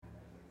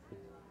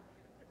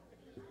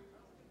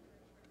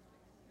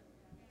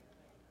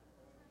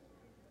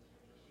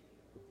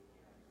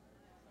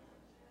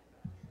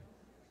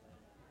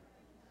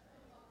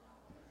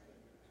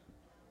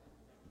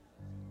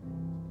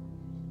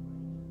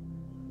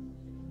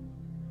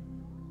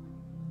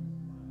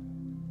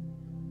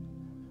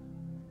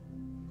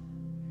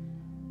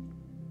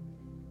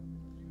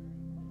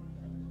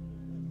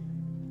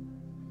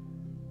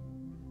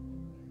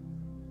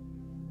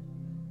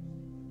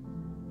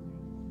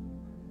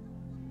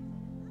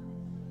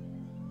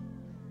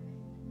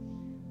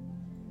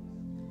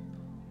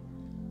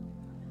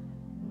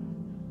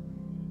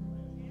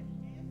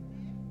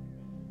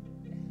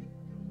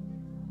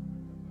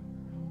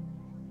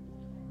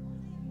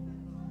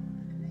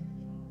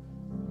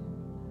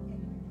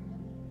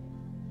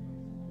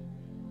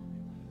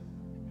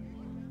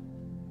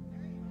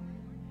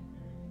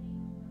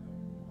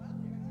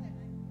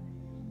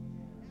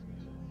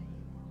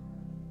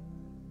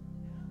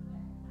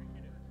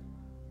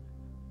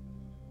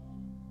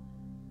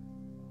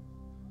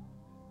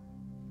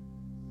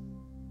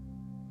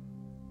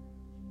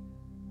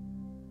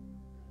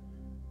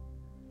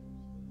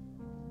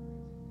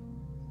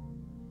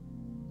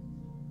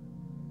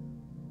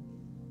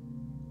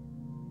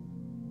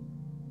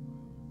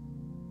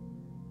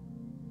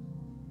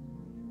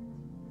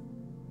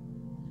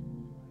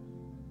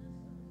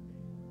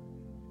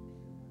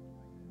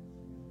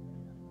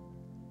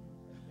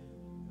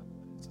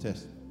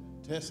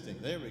Testing.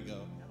 There we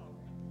go.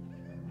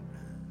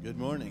 Good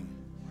morning.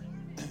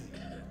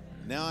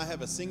 Now I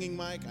have a singing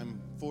mic.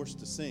 I'm forced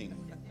to sing.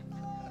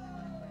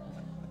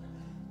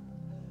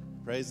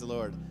 Praise the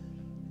Lord.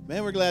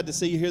 Man, we're glad to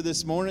see you here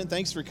this morning.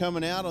 Thanks for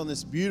coming out on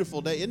this beautiful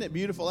day. Isn't it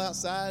beautiful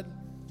outside?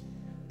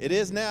 It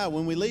is now.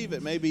 When we leave,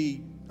 it may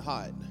be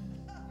hot.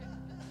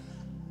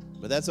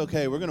 But that's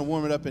okay. We're going to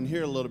warm it up in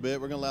here a little bit.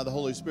 We're going to allow the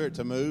Holy Spirit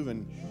to move,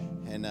 and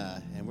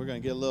we're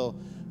going to get a little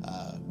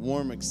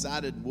warm,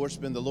 excited,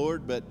 worshiping the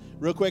Lord. But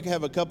real quick, I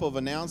have a couple of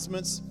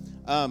announcements.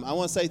 I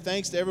want to say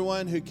thanks to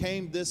everyone who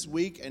came this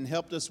week and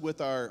helped us with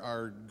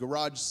our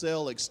garage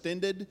sale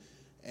extended.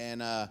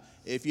 And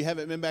if you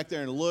haven't been back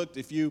there and looked,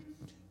 if you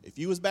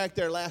was back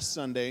there last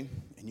Sunday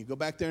and you go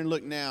back there and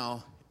look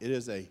now, it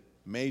is a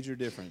major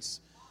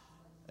difference,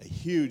 a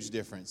huge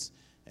difference.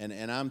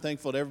 And I'm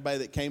thankful to everybody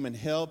that came and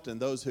helped,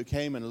 and those who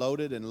came and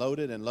loaded and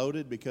loaded and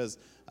loaded, because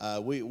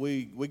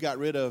we got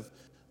rid of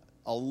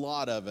a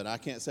lot of it. I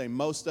can't say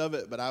most of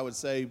it, but I would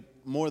say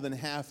more than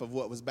half of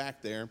what was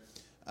back there.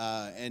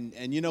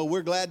 And you know,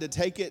 we're glad to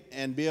take it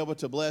and be able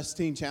to bless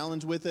Teen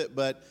Challenge with it,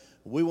 but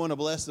we want to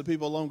bless the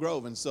people of Lone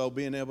Grove. And so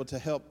being able to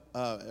help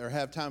or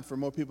have time for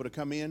more people to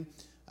come in.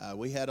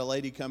 We had a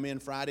lady come in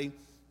Friday,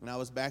 and I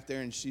was back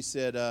there, and she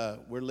said,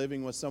 we're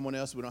living with someone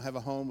else. We don't have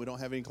a home. We don't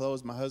have any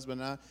clothes, my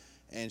husband and I.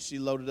 And she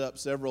loaded up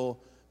several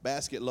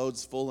basket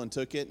loads full and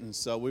took it. And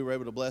so we were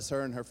able to bless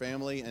her and her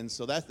family. And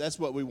so that's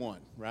what we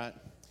want, right?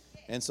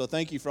 And so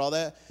thank you for all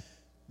that.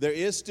 There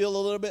is still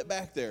a little bit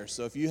back there.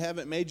 So if you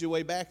haven't made your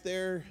way back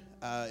there,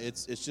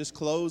 it's just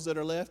clothes that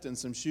are left and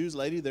some shoes.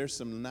 Lady, there's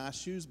some nice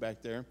shoes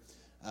back there.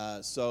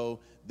 So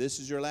this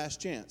is your last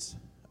chance.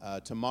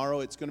 Tomorrow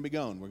it's going to be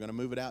gone. We're going to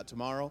move it out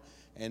tomorrow.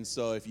 And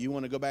so if you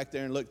want to go back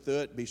there and look through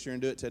it, be sure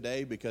and do it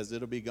today, because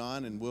it'll be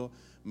gone and we'll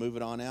move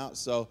it on out.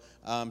 So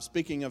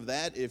speaking of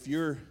that, if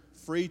you're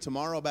free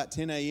tomorrow about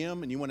 10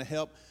 a.m. and you want to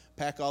help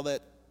pack all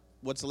that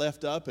what's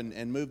left up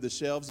and move the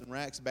shelves and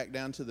racks back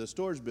down to the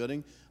storage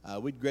building,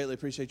 we'd greatly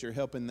appreciate your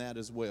help in that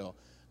as well.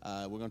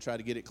 We're going to try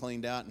to get it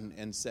cleaned out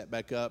and set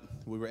back up.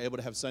 We were able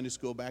to have Sunday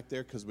school back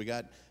there because we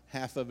got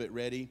half of it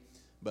ready,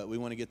 but we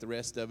want to get the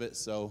rest of it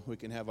so we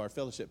can have our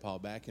fellowship hall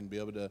back and be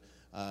able to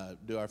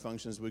do our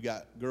functions. We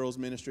got girls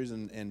ministries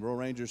and Royal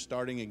Rangers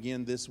starting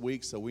again this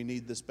week, so we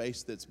need the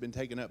space that's been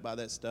taken up by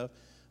that stuff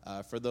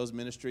for those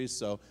ministries.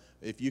 So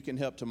if you can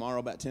help tomorrow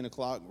about 10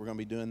 o'clock, we're going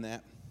to be doing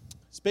that.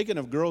 Speaking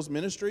of girls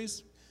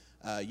ministries,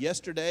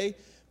 yesterday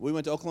we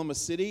went to Oklahoma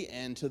City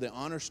and to the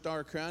Honor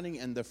Star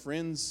crowning, and the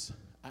Friends,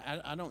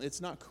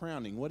 it's not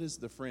crowning. What is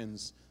the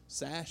Friends?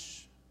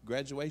 Sash?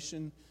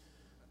 Graduation?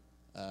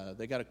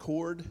 They got a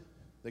cord.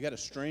 They got a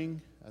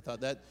string. I thought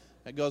that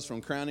goes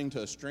from crowning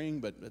to a string,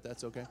 but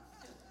that's okay.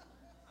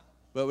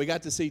 But we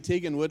got to see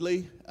Tegan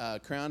Woodley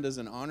crowned as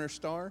an Honor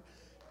Star.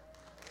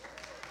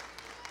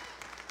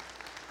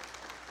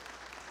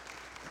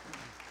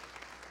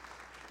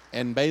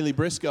 And Bailey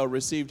Briscoe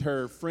received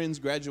her Friends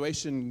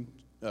graduation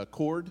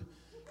cord.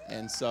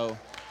 And so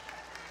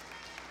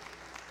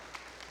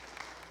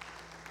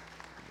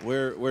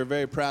we're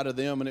very proud of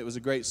them, and it was a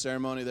great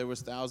ceremony. There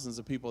was thousands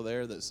of people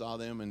there that saw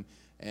them,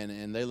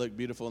 and they looked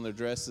beautiful in their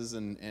dresses,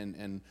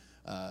 and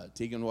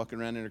Tegan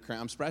walking around in her crown.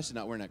 I'm surprised she's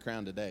not wearing that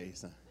crown today.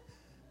 So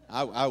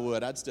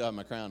I'd still have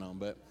my crown on.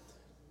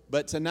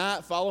 But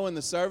tonight, following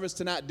the service,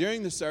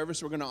 during the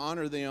service, we're going to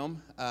honor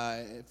them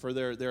for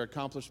their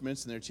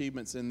accomplishments and their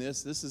achievements in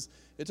this.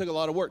 It took a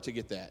lot of work to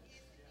get that.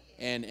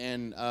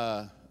 And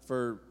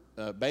for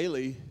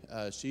Bailey,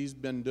 she's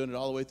been doing it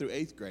all the way through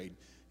 8th grade.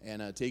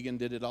 And Tegan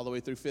did it all the way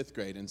through 5th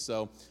grade. And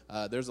so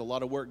there's a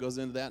lot of work goes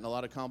into that and a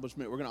lot of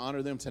accomplishment. We're going to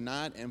honor them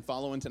tonight, and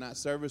following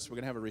tonight's service, we're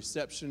going to have a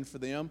reception for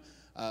them.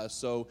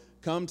 So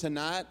come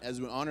tonight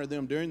as we honor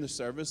them during the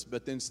service,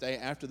 but then stay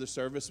after the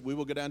service. We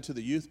will go down to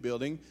the youth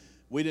building.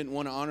 We didn't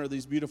want to honor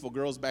these beautiful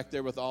girls back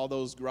there with all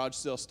those garage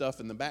sale stuff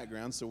in the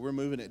background, so we're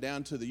moving it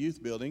down to the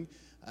youth building,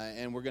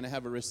 and we're going to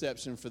have a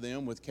reception for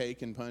them with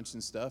cake and punch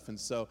and stuff. And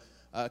so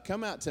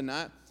come out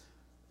tonight.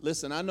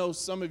 Listen, I know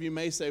some of you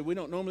may say, we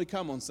don't normally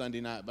come on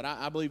Sunday night, but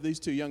I believe these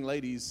two young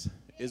ladies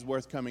is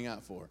worth coming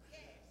out for,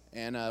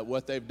 and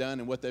what they've done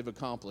and what they've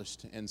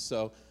accomplished. And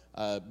so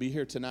be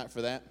here tonight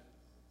for that.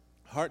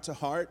 Heart to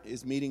Heart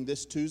is meeting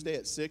this Tuesday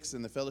at 6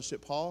 in the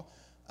Fellowship Hall.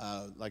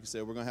 Like I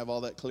said, we're going to have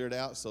all that cleared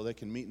out so they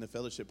can meet in the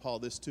Fellowship Hall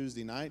this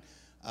Tuesday night.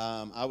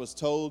 I was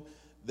told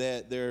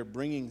that they're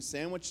bringing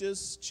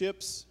sandwiches,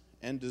 chips,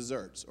 and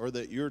desserts, or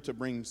that you're to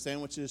bring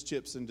sandwiches,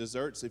 chips, and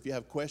desserts. If you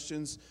have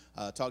questions,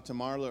 talk to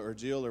Marla or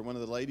Jill or one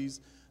of the ladies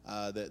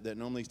that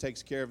normally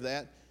takes care of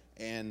that.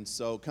 And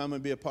so come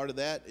and be a part of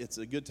that. It's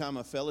a good time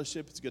of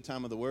fellowship. It's a good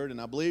time of the Word. And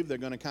I believe they're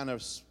going to kind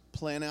of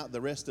plan out the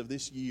rest of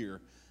this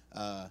year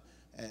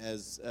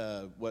as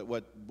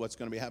what's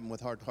going to be happening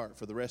with Heart to Heart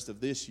for the rest of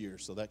this year.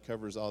 So that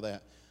covers all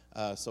that.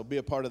 So be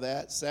a part of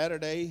that.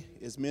 Saturday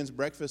is men's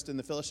breakfast in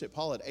the Fellowship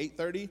Hall at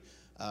 8:30.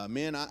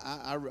 Men,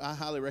 I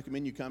highly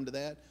recommend you come to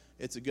that.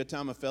 It's a good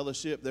time of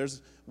fellowship.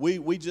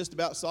 We just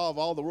about solve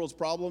all the world's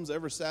problems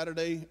every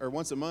Saturday, or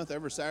once a month.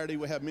 Every Saturday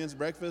we have men's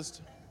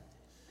breakfast.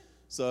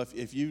 So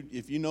if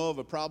you know of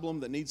a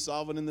problem that needs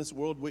solving in this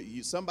world,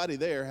 somebody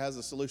there has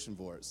a solution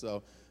for it.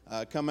 So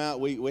come out.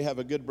 We have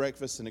a good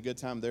breakfast and a good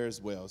time there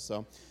as well.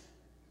 So,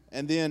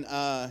 and then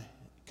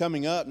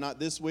coming up, not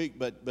this week,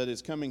 but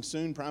it's coming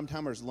soon.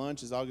 Primetimers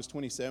Lunch is August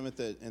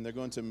 27th, and they're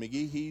going to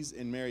McGeehee's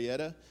in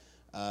Marietta.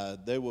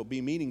 They will be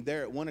meeting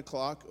there at 1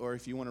 o'clock, or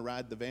if you want to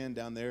ride the van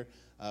down there,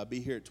 be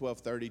here at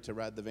 12:30 to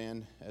ride the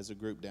van as a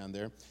group down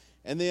there.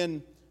 And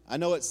then I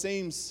know it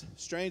seems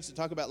strange to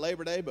talk about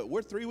Labor Day, but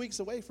we're 3 weeks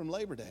away from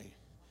Labor Day.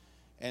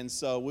 And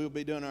so we'll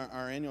be doing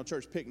our annual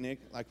church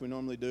picnic like we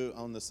normally do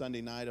on the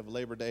Sunday night of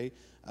Labor Day.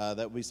 That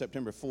will be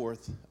September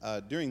 4th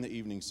during the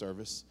evening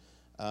service.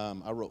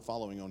 I wrote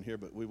following on here,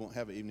 but we won't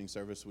have an evening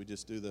service. We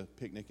just do the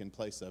picnic in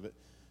place of it.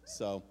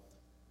 So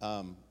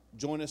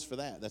join us for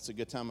that. That's a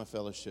good time of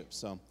fellowship.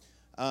 So,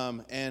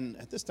 and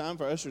at this time,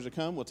 for ushers to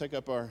come, we'll take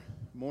up our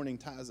morning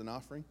tithes and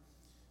offering.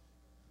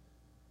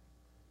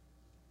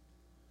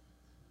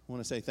 I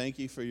want to say thank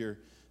you for your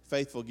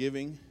faithful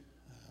giving.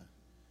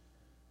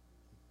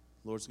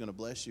 Lord's going to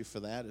bless you for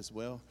that as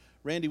well.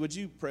 Randy, would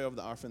you pray over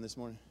the offering this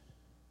morning?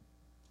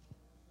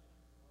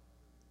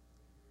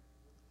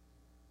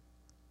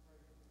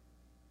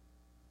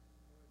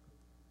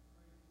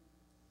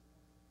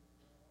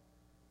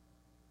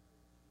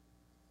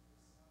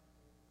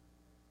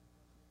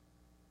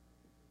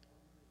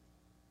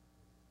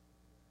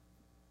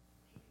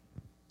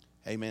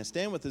 Amen.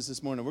 Stand with us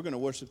this morning. We're going to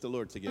worship the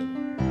Lord together.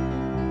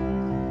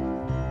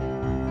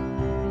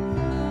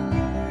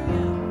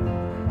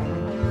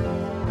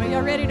 Are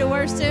y'all ready to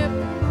worship?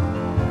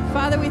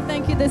 Father, we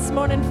thank you this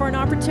morning for an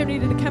opportunity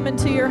to come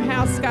into your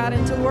house, God,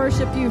 and to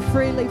worship you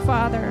freely,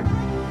 Father.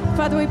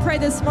 Father, we pray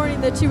this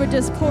morning that you would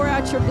just pour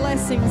out your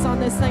blessings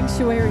on this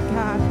sanctuary,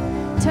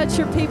 God. Touch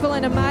your people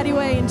in a mighty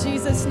way. In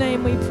Jesus'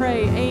 name we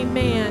pray.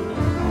 Amen.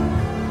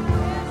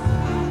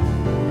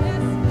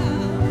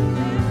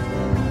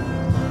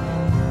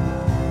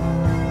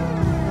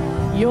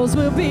 Yours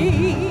will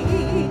be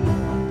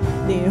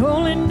the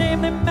only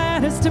name that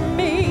matters to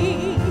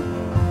me,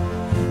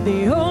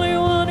 the only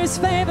one whose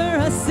favor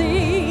I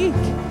seek,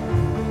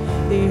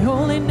 the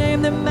only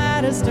name that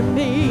matters to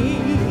me.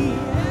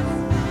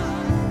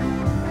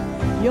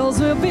 Yours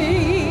will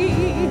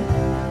be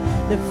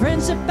the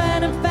friendship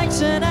and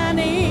affection I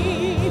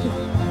need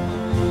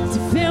to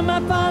feel my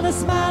Father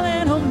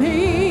smiling on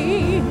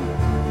me,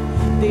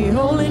 the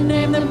only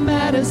name that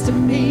matters to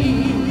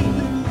me.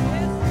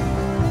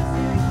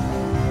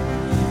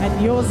 And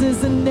yours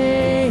is the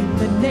name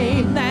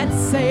that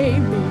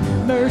saved me,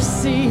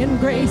 mercy and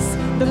grace,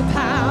 the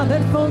power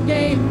that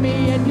forgave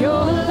me, and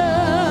your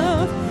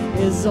love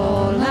is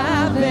all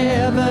I've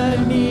ever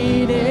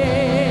needed.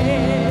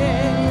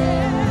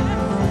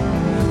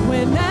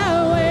 When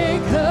I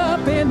wake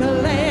up in the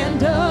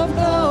land of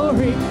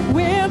glory,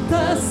 with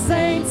the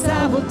saints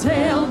I will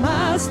tell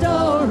my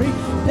story.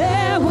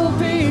 There will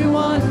be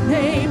one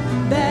name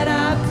that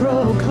I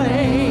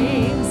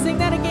proclaim. Sing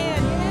that again.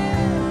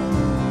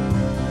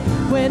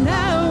 When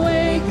I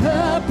wake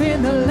up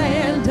in the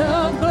land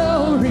of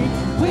glory,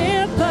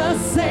 with the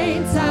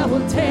saints I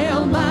will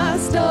tell my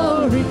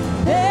story.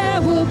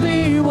 There will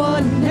be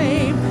one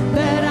name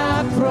that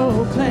I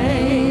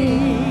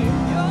proclaim.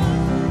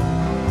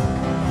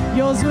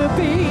 Yours will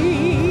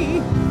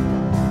be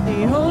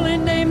the only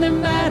name that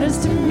matters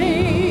to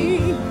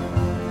me,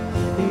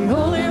 the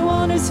only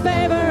one whose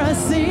favor I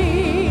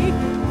seek,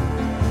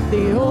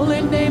 the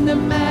only name that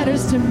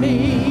matters to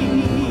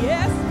me.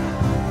 Yes.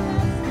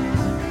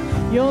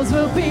 Yours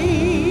will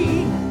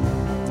be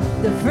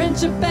the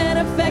friendship and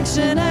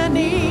affection I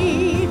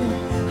need,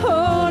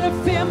 oh, to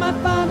feel my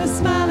Father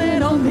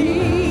smiling on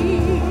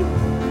me,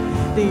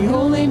 the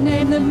only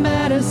name that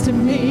matters to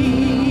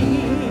me.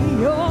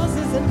 Yours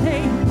is the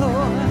name,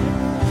 Lord,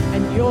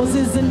 and yours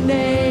is the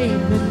name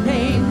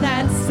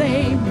that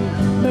saved me,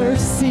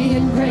 mercy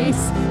and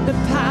grace, the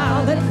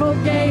power that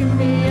forgave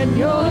me, and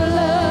your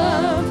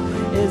love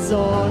is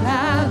all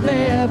I've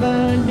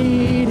ever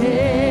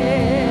needed.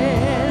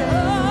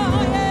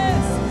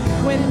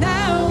 When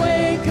I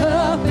wake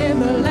up in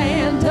the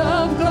land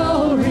of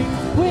glory,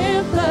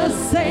 with the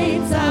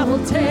saints I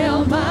will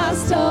tell my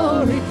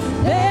story.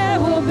 There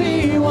will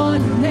be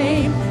one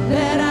name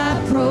that I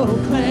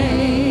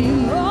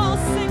proclaim. Oh,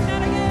 sing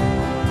that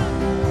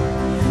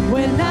again.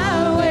 When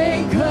I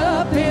wake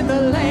up in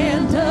the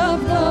land of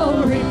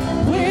glory,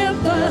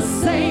 with the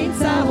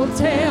saints I will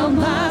tell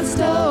my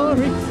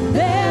story.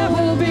 There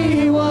will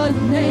be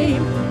one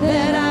name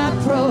that I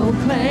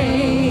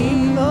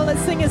proclaim. Oh,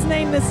 let's sing his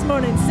name this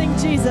morning. Sing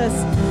Jesus.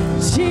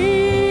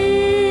 Jesus.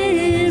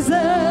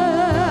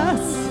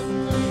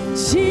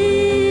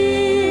 Jesus.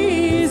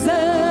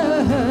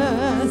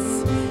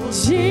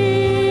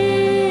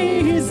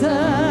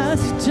 Jesus.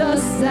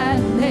 Just that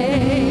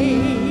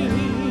name.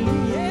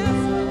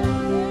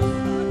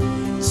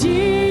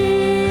 Jesus.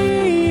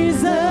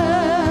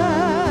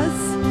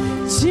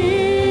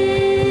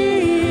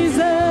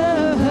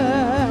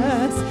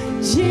 Jesus.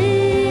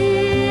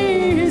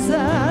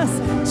 Jesus.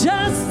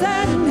 Just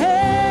that name.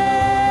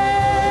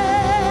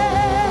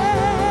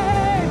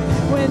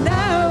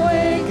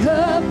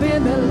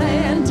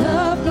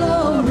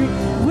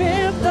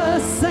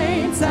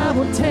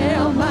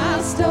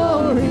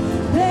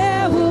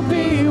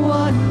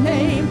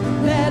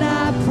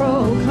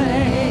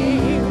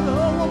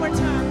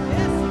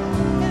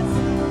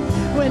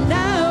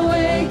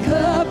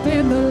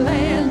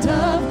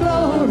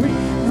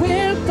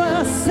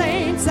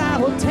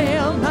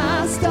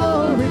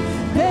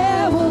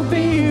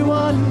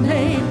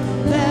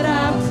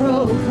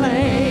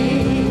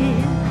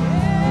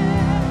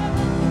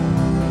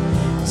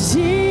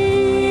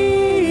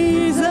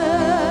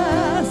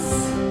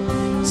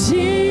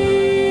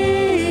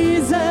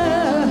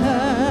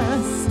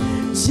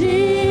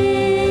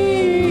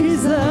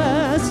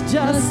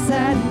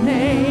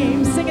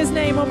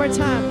 one more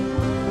time.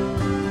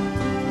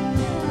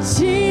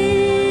 Jesus,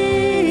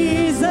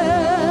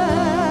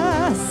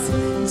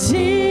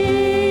 Jesus,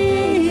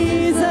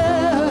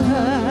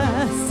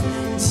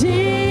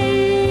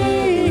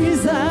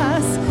 Jesus,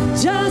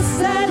 just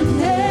that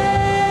name.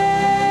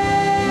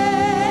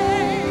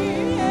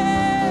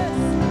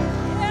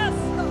 Yes,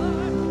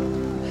 Lord.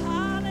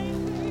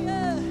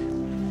 Hallelujah.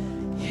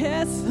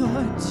 Yes,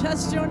 Lord.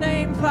 Just your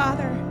name,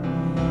 Father.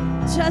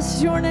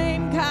 Just your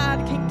name,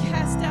 God, can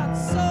cast out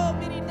so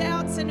many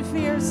doubts and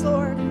fears,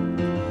 Lord.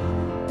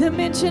 The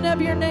mention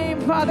of your name,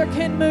 Father,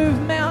 can move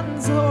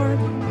mountains, Lord,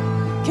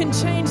 can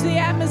change the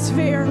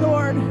atmosphere,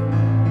 Lord.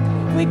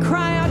 We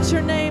cry out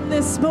your name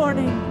this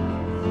morning.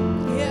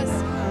 Yes,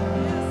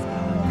 God, yes,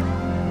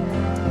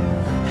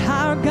 God.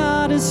 Our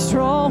God is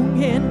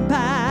strong in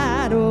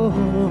battle.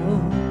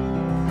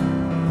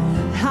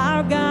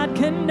 Our God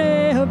can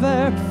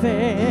never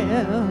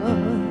fail.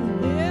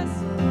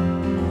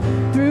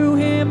 Through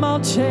him all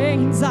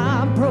chains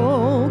are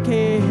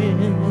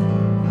broken.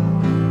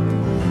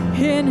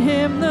 In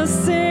him the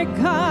sick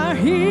are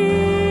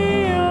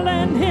healed.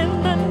 And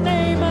in the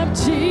name of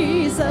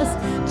Jesus,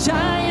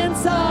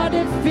 giants are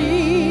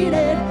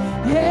defeated.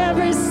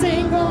 Every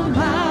single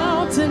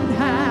mountain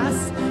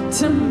has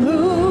to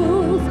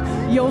move.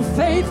 You're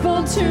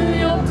faithful to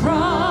your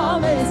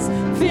promise.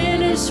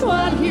 Finish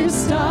what you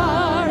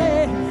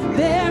started.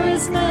 There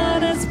is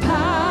none as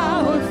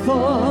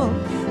powerful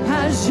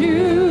as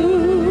you.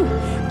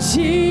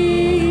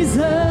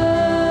 Jesus,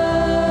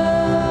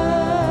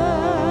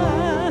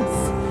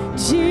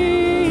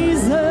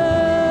 Jesus.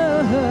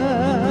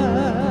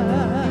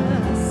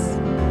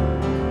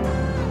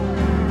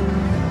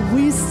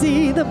 We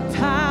see the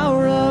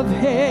power of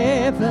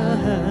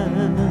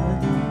heaven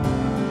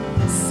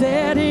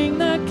setting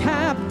the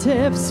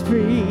captives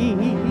free.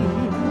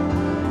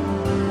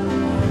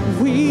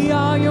 We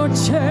are your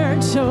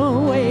church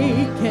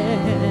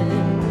awakened,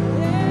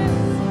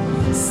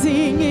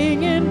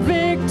 singing in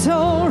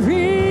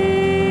victory.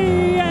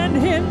 And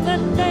in the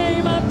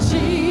name of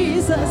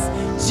Jesus,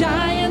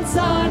 giants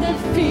are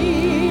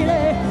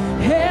defeated.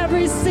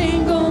 Every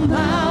single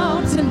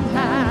mountain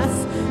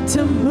has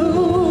to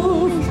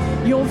move.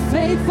 You're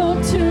faithful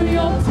to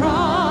your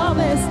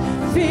promise.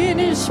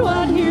 Finish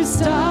what you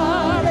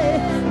started.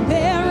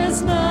 There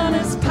is none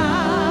as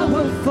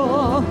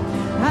powerful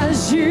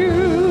as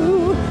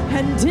you.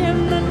 And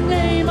in the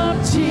name of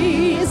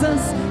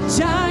Jesus,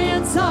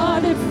 giants are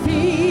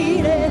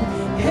defeated.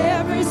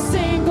 Every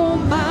single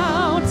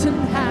mountain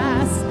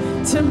has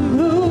to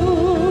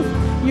move.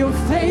 You're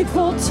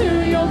faithful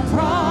to your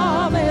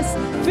promise.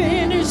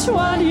 Finish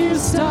what you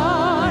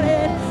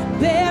started.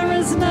 There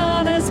is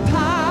none as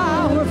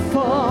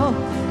powerful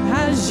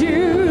as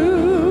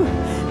you.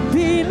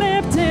 Be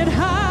lifted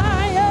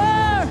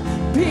higher.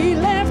 Be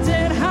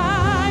lifted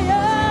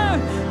higher.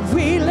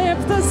 We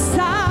lift the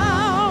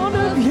sound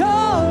of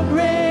your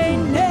great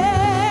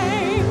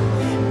name.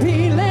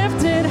 Be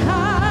lifted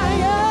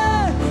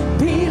higher.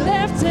 Be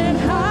lifted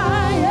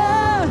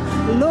higher.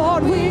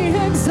 Lord, we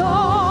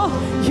exalt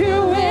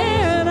you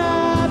in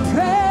our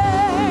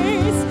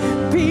praise.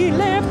 Be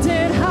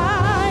lifted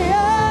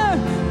higher.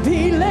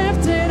 Be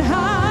lifted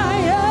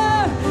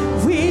higher.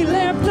 We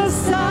lift the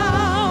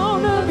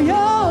sound of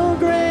your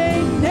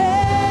great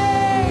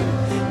name.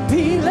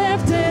 Be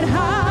lifted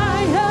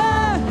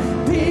higher.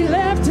 Be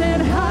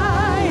lifted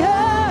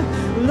higher.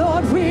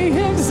 Lord, we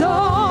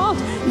exalt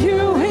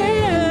you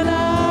in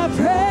our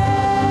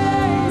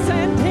praise.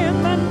 And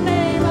in the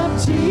name of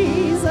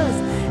Jesus,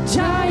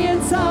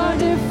 giants are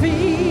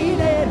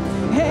defeated.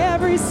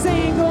 Every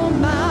single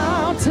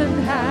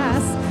mountain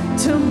has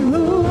to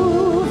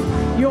move.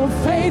 You're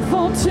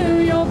faithful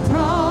to your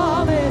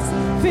promise.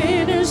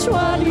 Finish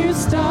what you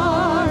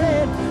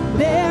started.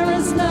 There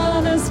is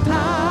none as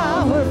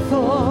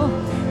powerful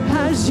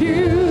as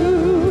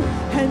you.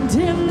 And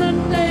in the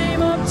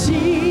name of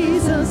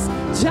Jesus,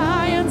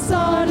 giants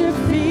are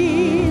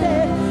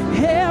defeated.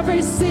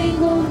 Every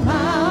single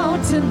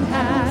mountain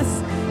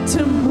has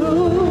to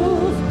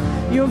move.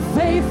 You're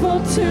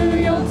faithful to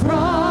your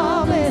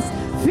promise.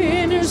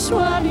 Finish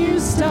what you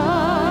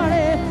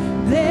started.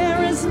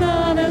 There is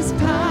none as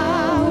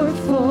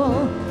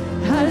powerful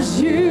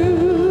as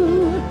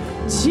you,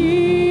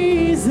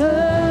 Jesus.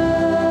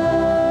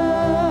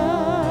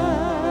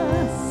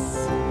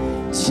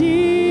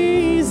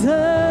 Jesus.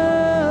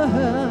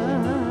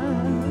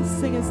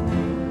 Sing his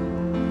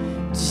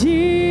name.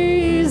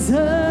 Jesus.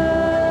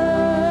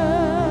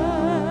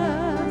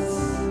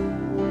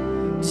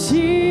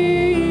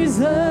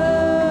 Jesus.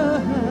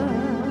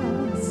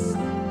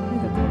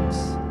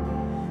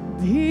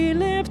 Be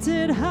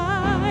lifted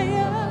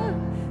higher,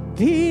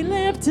 be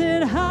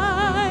lifted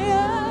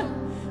higher.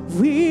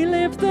 We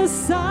lift the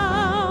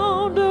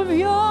sound of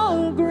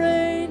your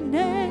great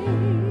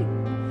name.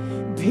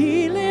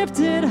 Be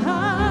lifted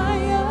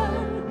higher,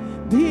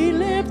 be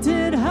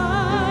lifted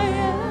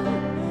higher.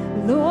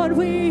 Lord,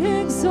 we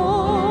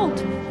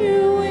exalt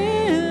you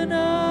in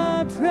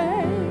our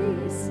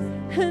praise.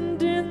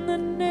 And in the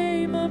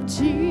name of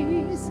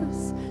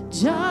Jesus,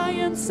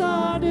 Giants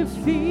are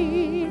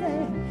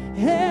defeated.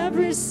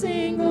 Every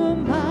single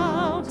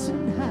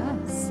mountain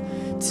has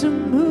to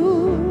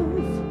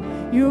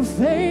move. You're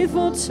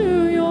faithful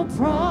to your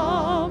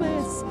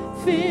promise.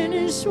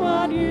 Finish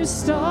what you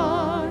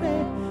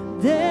started.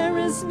 There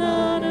is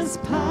none as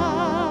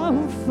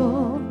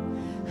powerful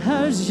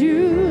as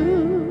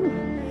you,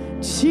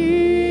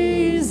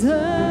 Jesus.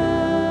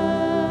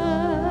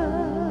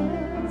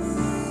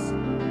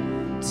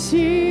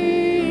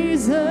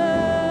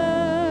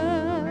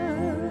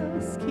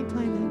 Jesus. Keep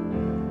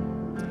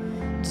playing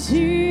that.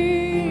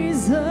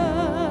 Jesus.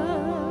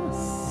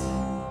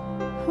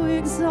 We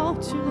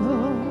exalt you,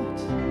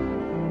 Lord.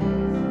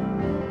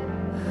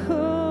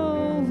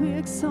 Oh, we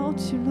exalt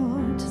you,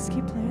 Lord. Just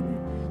keep playing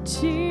that.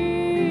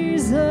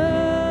 Jesus.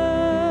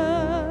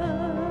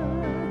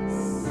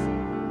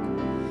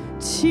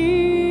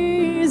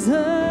 Jesus.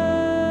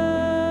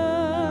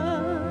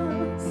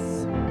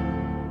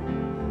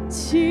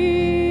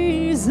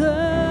 Jesus.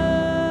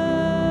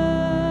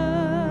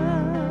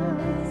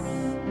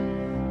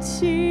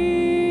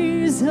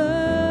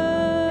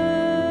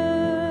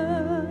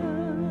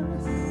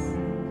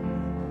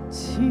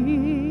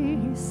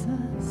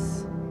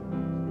 Jesus.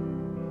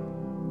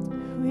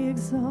 We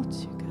exalt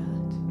you,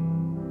 God.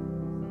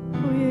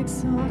 We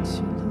exalt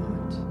you,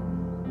 Lord.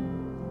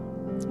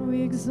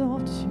 We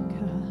exalt you,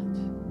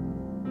 God.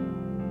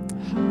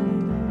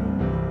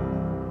 Hallelujah.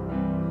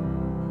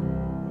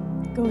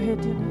 Go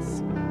ahead,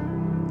 Dennis.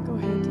 Go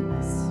ahead,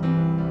 Dennis.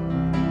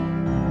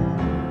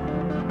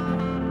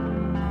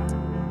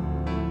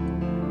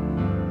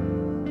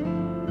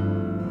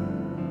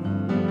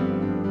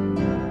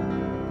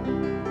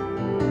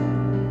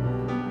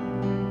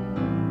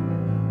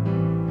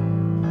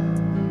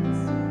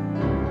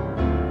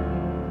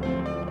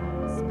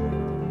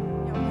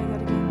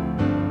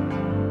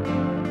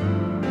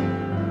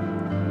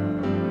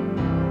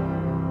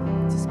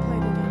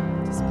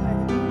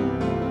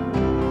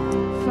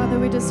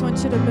 We just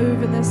want you to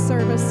move in this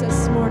service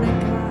this morning,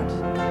 God.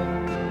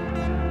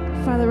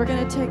 Father, we're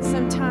going to take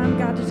some time,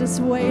 God, to just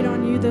wait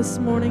on you this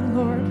morning,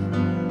 Lord.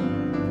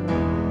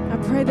 I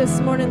pray this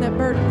morning that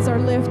burdens are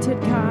lifted,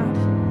 God.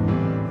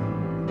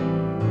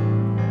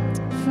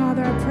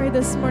 Father, I pray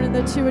this morning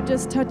that you would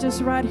just touch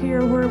us right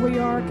here where we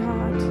are,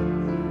 God.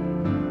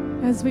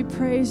 As we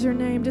praise your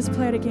name, just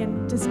play it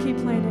again. Just keep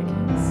playing it,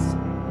 kids.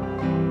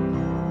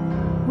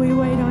 We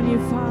wait on you,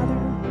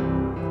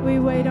 Father. We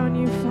wait on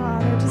you,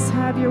 Father. Just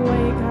have your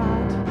way,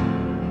 God.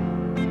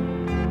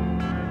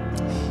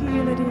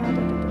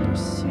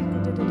 Yes,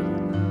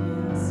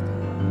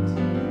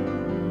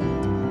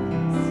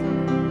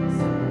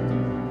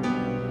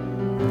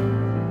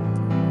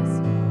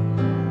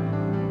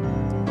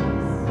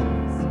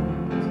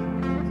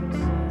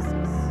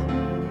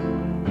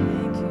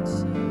 Thank you,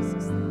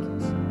 Jesus. Thank you,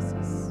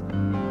 Jesus.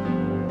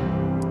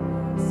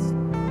 Yes.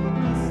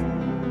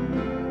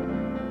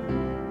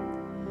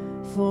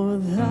 For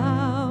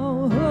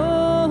thou,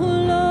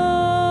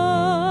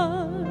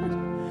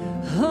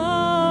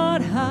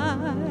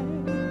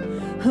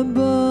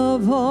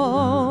 above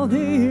all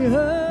the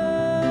earth,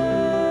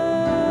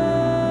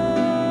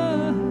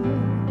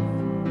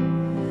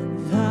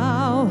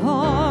 thou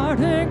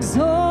art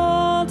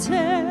exalted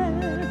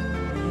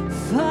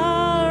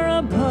far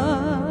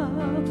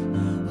above,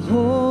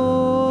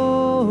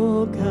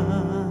 oh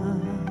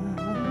God.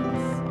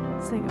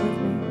 Sing it with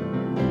me.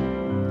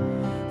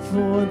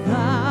 For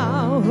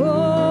thou,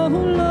 oh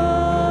Lord,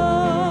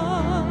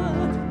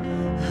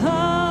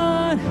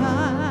 art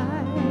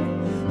high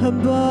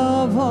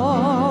above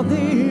all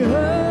the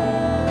earth,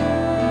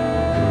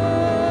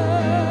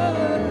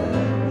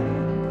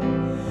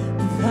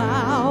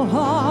 thou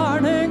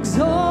art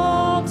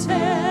exalted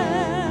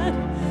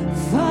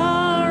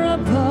far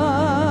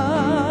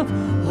above,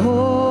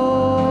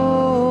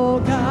 oh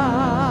God,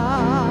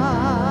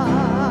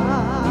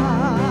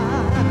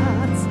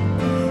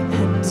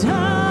 and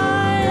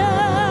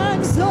I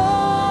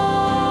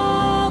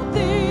exalt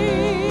thee.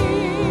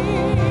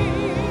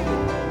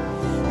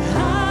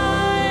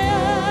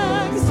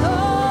 I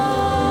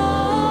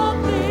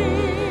exalt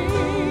thee.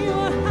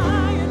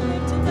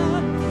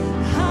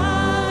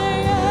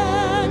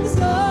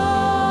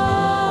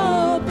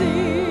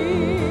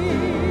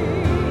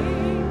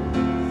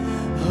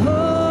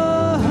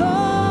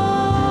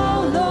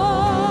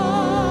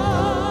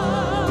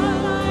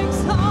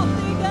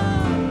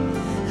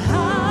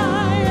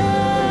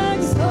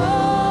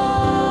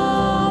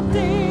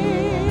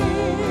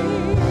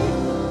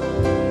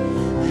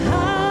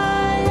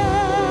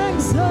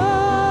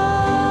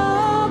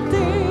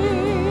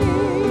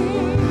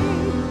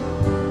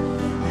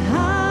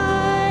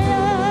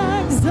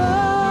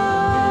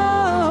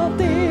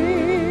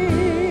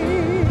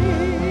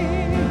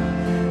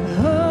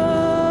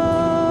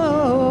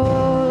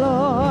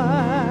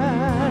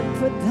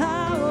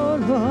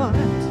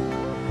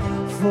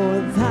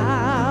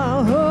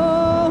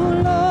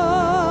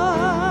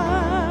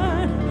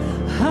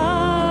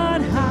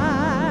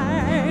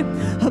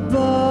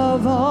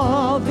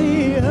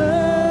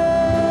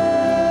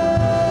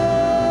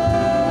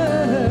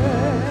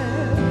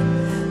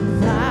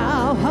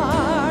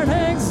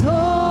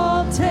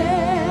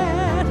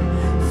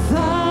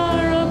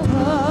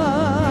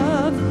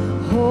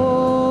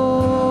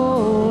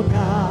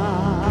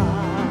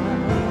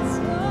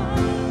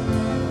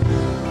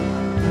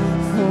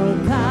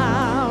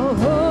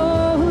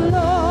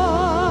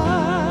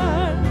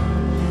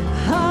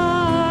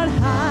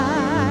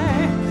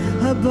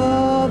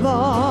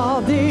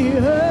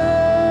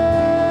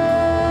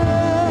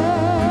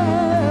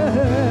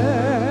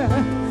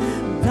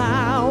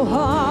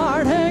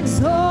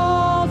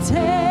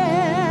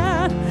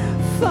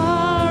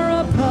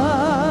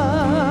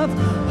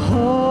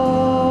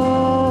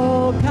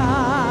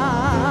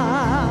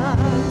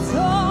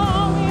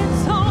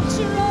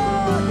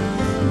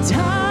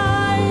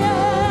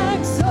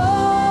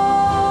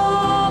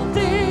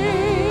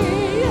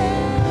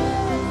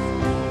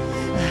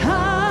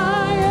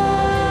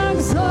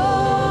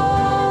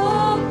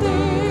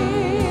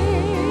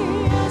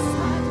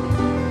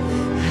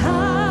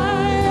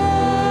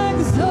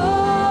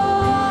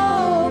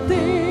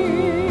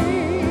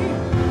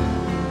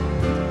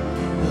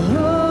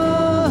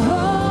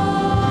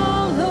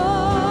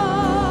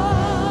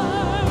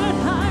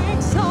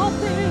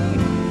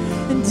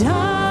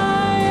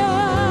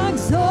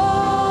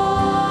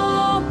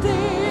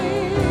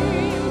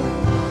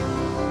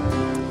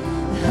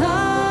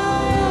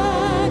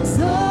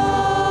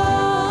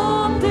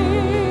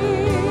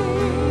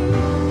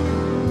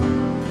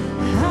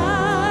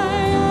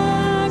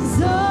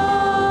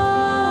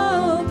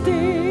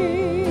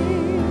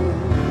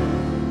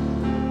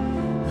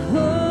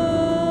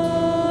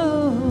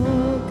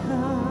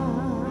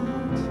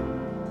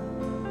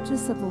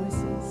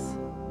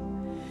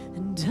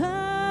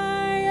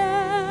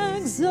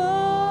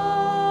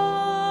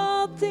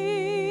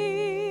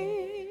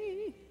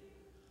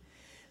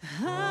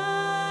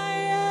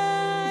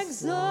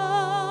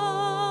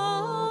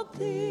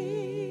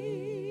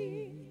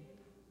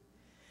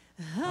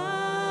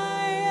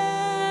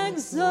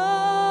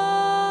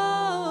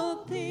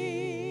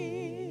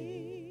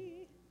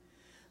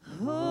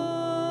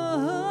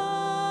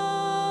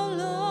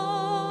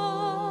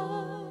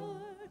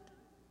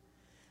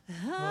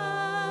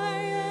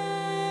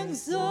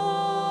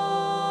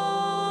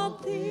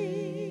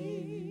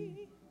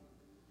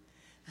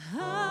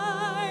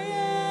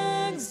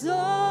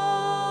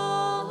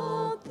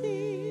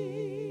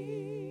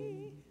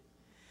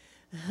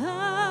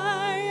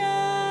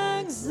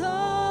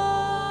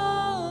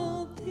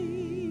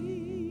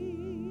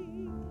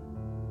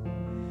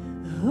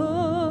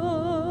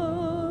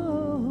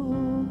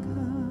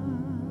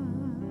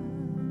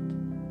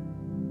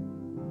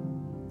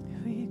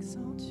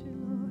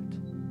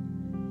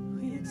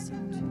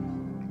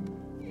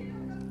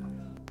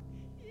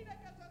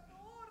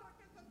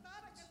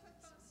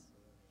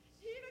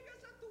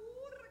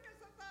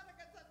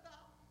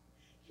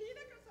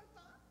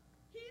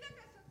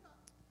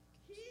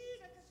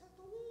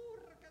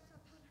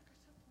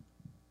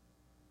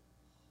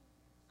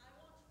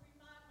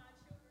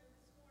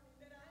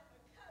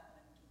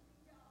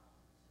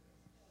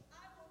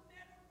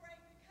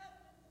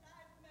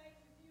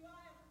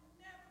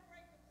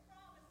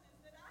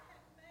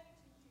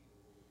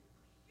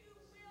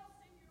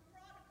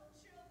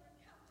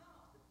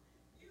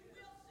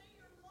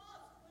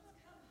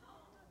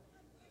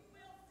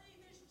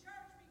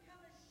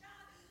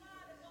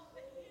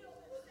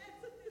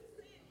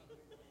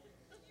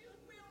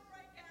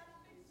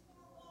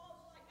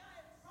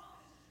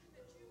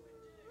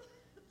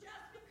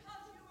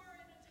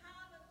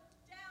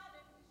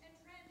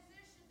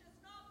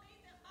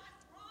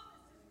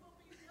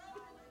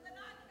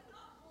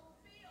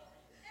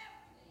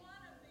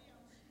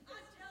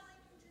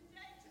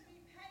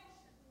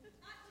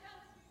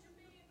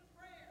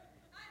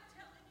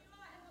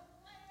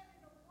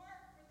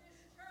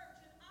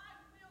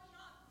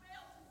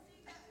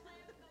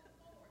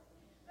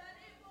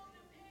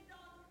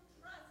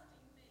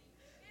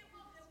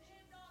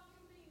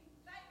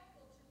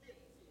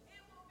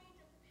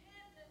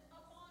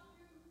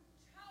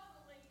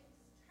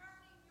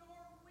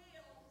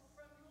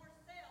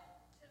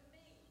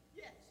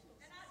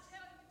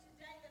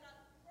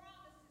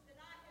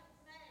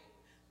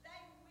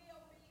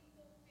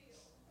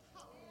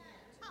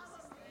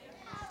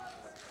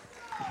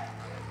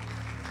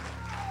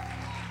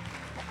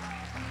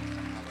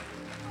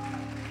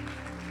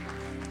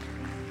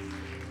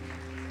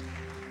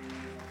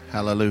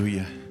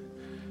 Hallelujah.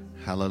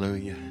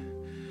 Hallelujah.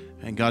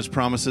 And God's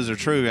promises are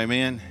true.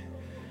 Amen.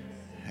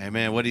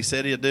 Amen. What he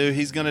said he'll do,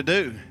 he's going to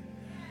do.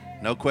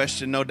 No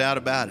question, no doubt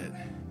about it.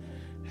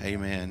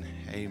 Amen.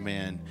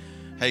 Amen.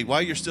 Hey,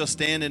 while you're still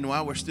standing,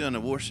 while we're still in a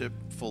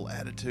worshipful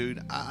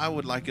attitude, I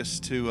would like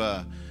us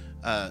to,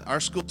 our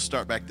schools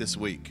start back this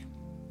week.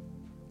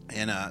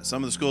 And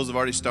some of the schools have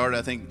already started.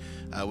 I think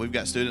we've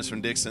got students from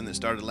Dixon that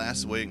started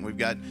last week. And we've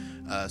got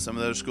some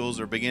of those schools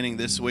are beginning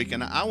this week.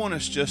 And I want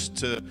us just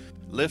to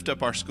lift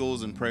up our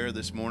schools in prayer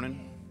this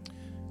morning.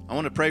 I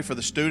want to pray for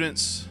the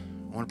students.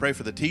 I want to pray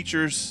for the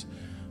teachers.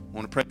 I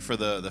want to pray for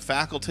the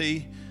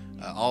faculty,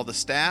 all the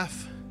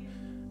staff.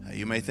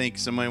 You may think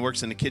somebody who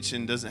works in the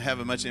kitchen doesn't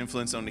have much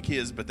influence on the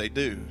kids, but they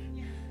do.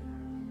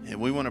 And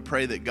we want to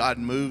pray that God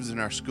moves in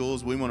our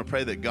schools. We want to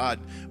pray that God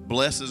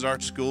blesses our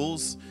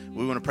schools.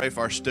 We want to pray for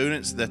our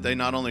students that they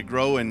not only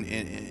grow in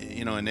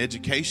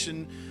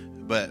education,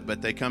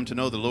 but they come to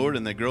know the Lord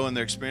and they grow in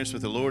their experience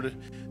with the Lord.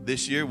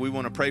 This year, we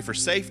want to pray for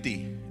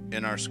safety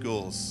in our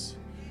schools.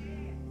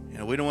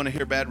 We don't want to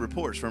hear bad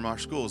reports from our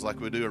schools like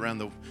we do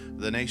around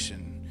the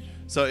nation.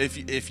 So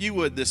if you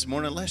would this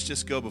morning, let's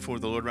just go before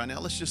the Lord right now.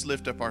 Let's just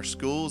lift up our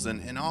schools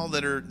and all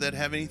that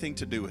have anything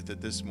to do with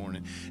it this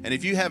morning. And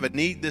if you have a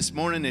need this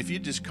morning, if you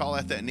just call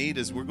out that need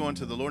as we're going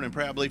to the Lord in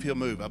prayer, I believe he'll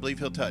move. I believe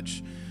he'll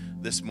touch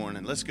this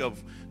morning. Let's go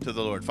to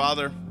the Lord.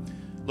 Father,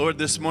 Lord,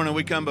 this morning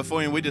we come before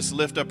you and we just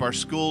lift up our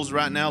schools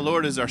right now.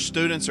 Lord, as our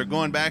students are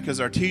going back, as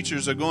our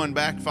teachers are going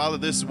back, Father,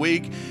 this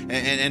week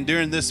and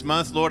during this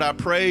month, Lord, I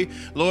pray,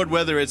 Lord,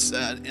 whether it's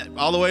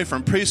all the way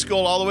from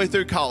preschool all the way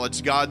through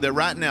college, God, that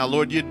right now,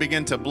 Lord, you'd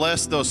begin to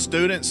bless those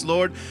students,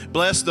 Lord.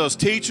 Bless those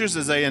teachers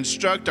as they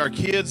instruct our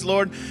kids,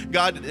 Lord.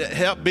 God,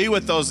 help be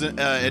with those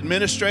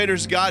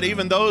administrators, God,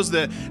 even those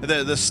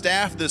the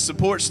staff, the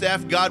support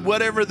staff, God,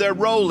 whatever their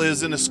role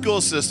is in the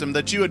school system,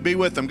 that you would be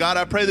with them. God,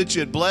 I pray that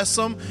you'd bless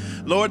them.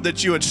 Lord,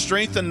 that you would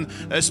strengthen,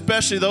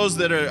 especially those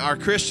that are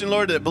Christian,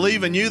 Lord, that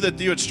believe in you, that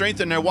you would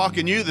strengthen their walk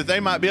in you, that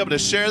they might be able to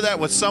share that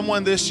with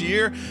someone this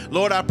year.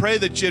 Lord, I pray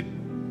that you'd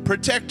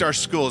protect our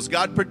schools.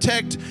 God,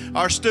 protect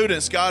our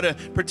students. God,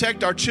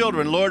 protect our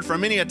children, Lord,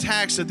 from any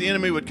attacks that the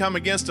enemy would come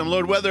against them.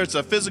 Lord, whether it's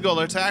a physical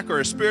attack or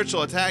a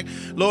spiritual attack,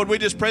 Lord, we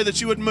just pray that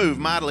you would move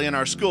mightily in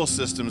our school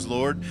systems,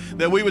 Lord,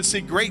 that we would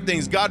see great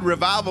things. God,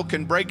 revival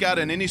can break out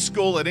in any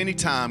school at any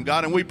time,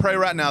 God, and we pray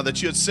right now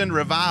that you would send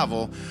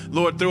revival,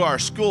 Lord, through our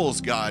schools,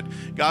 God.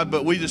 God,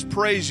 but we just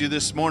praise you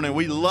this morning.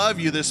 We love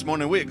you this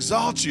morning. We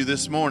exalt you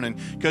this morning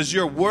because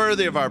you're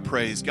worthy of our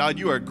praise. God,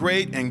 you are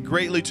great and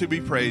greatly to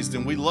be praised,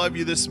 and we love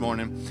you this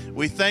morning.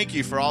 We thank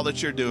you for all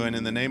that you're doing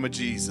in the name of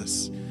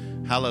Jesus.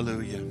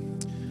 Hallelujah.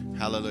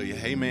 Hallelujah.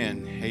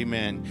 Amen.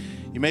 Amen.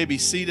 You may be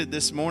seated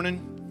this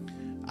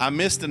morning. I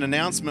missed an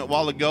announcement a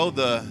while ago.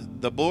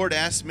 The board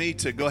asked me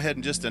to go ahead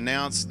and just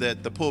announce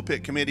that the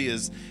pulpit committee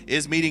is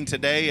meeting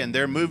today and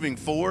they're moving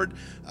forward.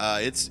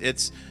 I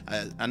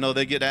know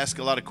they get asked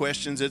a lot of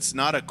questions. It's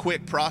not a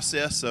quick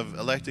process of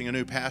electing a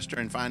new pastor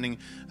and finding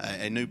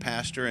a new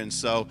pastor. And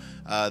so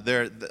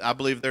I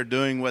believe they're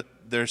doing what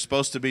they're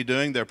supposed to be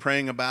doing. They're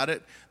praying about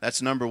it.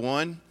 That's number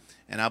one.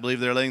 And I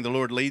believe they're letting the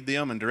Lord lead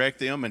them and direct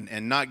them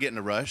and not getting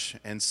a rush.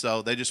 And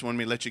so they just wanted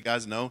me to let you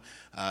guys know.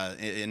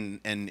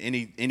 And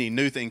any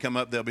new thing come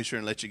up, they'll be sure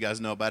and let you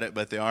guys know about it.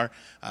 But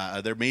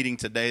they're meeting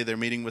today. They're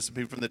meeting with some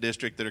people from the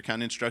district that are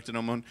kind of instructing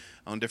them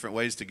on different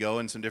ways to go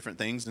and some different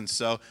things. And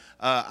so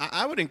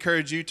I would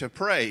encourage you to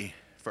pray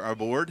for our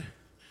board.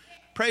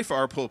 Pray for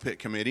our pulpit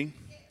committee.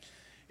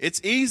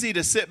 It's easy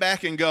to sit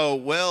back and go,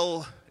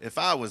 well, if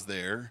I was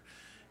there.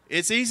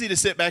 It's easy to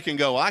sit back and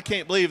go, well, I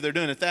can't believe they're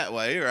doing it that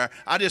way, or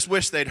I just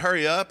wish they'd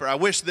hurry up, or I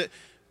wish that.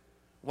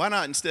 Why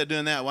not, instead of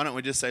doing that, why don't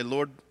we just say,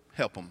 Lord,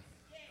 help them.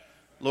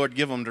 Lord,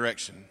 give them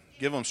direction.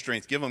 Give them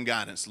strength. Give them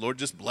guidance. Lord,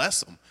 just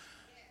bless them.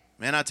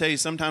 Man, I tell you,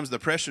 sometimes the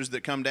pressures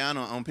that come down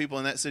on people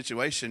in that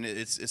situation,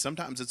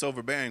 sometimes it's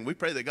overbearing. We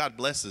pray that God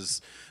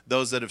blesses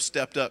those that have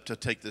stepped up to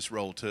take this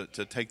role, to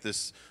take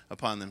this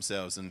upon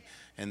themselves, and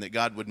that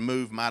God would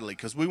move mightily,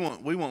 because we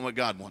want what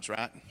God wants,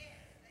 right?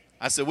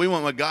 I said, we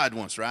want what God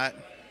wants, right?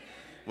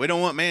 We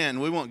don't want man.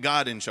 We want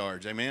God in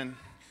charge. Amen.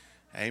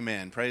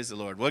 Amen. Praise the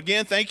Lord. Well,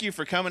 again, thank you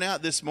for coming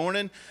out this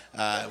morning.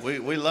 We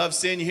love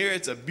seeing you here.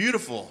 It's a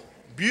beautiful,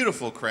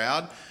 beautiful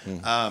crowd.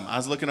 I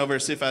was looking over to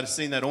see if I'd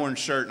seen that orange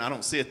shirt, and I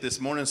don't see it this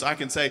morning, so I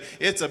can say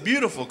it's a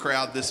beautiful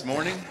crowd this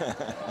morning.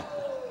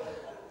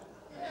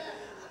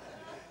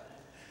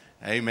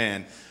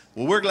 Amen.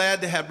 Well, we're glad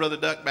to have Brother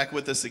Duck back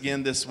with us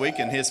again this week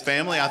and his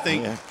family. I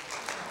think... Yeah.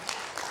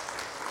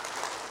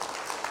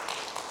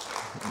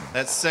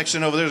 That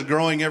section over there is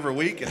growing every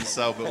week, and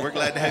so, but we're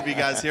glad to have you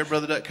guys here.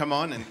 Brother Duck, come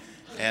on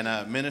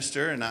and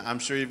minister, and I'm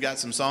sure you've got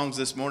some songs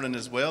this morning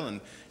as well,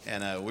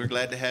 and we're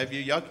glad to have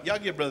you. Y'all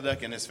give Brother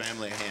Duck and his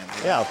family a hand.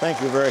 Yeah,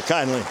 thank you very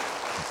kindly.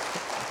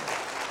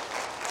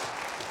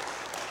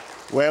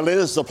 Well, it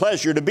is a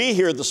pleasure to be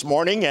here this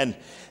morning, and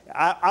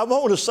I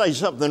want to say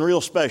something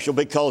real special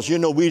because,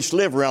 we just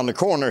live around the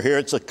corner here.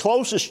 It's the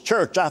closest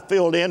church I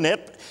filled in.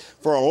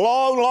 For a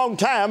long, long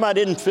time, I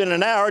didn't spend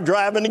an hour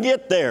driving to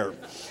get there.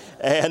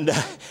 And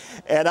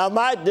And I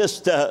might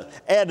just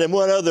add in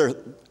one other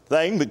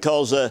thing,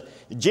 because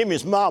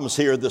Jimmy's mom's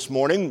here this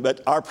morning,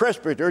 but our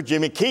presbyter,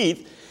 Jimmy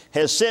Keith,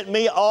 has sent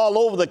me all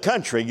over the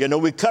country. You know,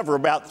 we cover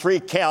about 3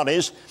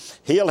 counties.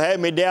 He'll have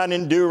me down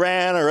in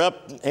Durant or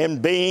up in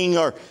Bing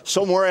or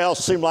somewhere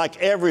else, seemed like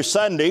every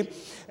Sunday.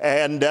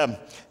 And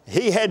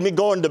he had me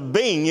going to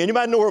Bing.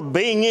 Anybody know where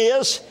Bing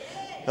is?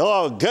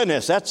 Oh,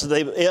 goodness, that's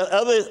the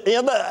other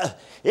end.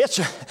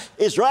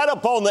 It's right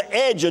up on the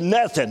edge of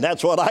nothing.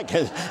 That's what I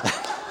can.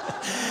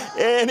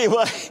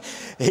 Anyway,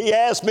 he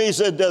asked me, he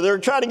said, they're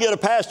trying to get a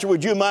pastor.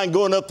 Would you mind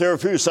going up there a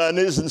few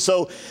Sundays? And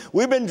so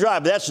we've been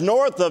driving. That's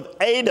north of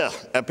Ada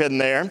up in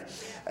there.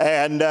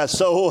 And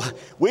so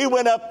we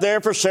went up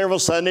there for several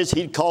Sundays.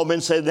 He'd call me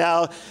and say,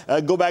 now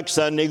go back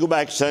Sunday, go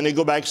back Sunday,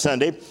 go back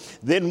Sunday.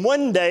 Then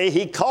one day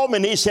he called me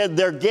and he said,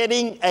 they're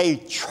getting a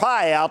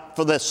tryout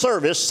for the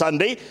service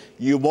Sunday.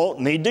 You won't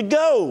need to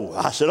go.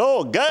 I said,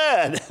 oh,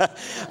 good.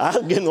 I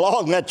was getting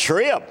along that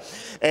trip.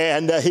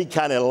 And he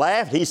kind of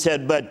laughed. He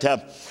said, but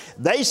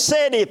they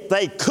said if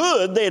they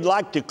could, they'd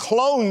like to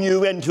clone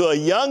you into a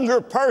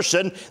younger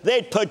person.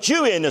 They'd put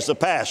you in as a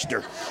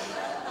pastor.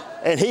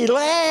 And he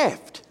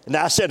laughed. And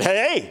I said,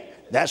 hey,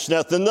 that's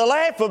nothing to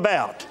laugh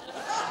about.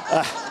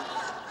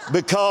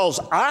 Because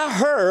I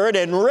heard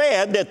and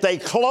read that they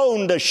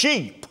cloned a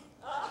sheep.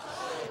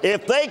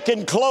 If they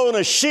can clone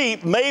a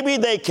sheep, maybe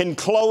they can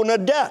clone a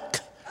duck.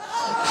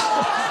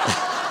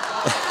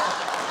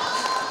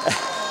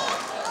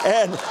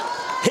 And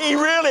he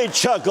really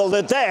chuckled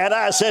at that.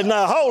 I said,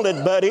 now hold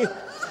it, buddy.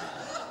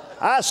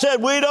 I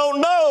said, we don't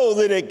know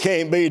that it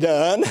can't be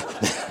done.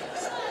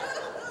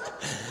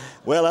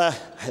 Well, I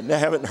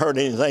haven't heard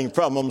anything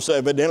from them, so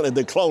evidently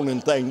the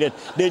cloning thing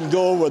didn't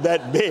go over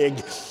that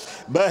big.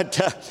 But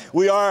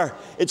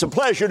it's a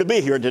pleasure to be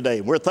here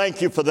today. We're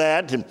thank you for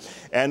that.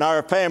 And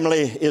our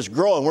family is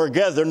growing. We're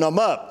gathering them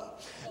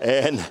up.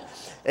 And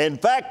in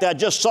fact, I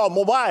just saw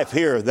my wife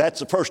here. That's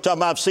the first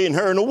time I've seen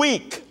her in a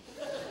week.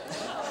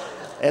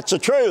 That's the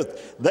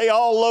truth. They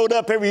all load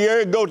up every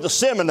year and go to the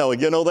Seminole.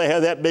 You know, they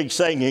have that big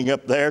singing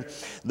up there.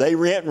 They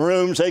rent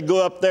rooms. They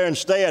go up there and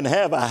stay and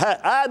have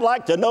I'd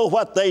like to know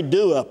what they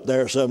do up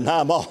there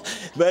sometime.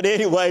 But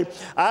anyway,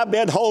 I've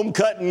been home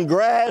cutting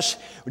grass,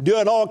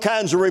 doing all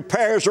kinds of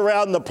repairs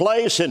around the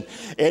place, and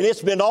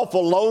it's been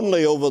awful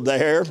lonely over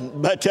there.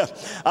 But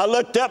I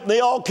looked up and they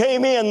all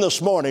came in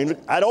this morning.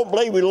 I don't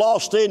believe we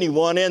lost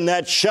anyone in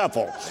that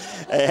shuffle.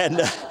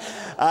 And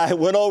I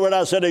went over and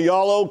I said, are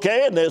y'all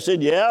okay? And they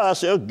said, yeah. I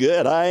said, oh,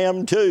 good, I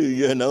am too,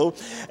 you know.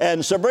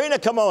 And Sabrina,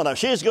 come on up.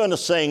 She's going to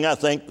sing, I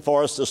think,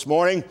 for us this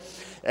morning.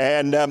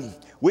 And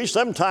we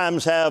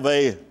sometimes have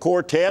a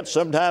quartet.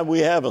 Sometimes we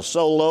have a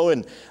solo.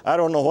 And I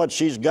don't know what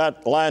she's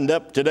got lined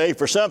up today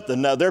for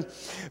something or other.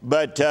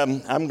 But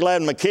I'm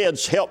glad my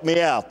kids helped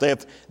me out.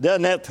 They've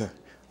done that.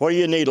 What do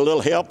you need, a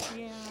little help?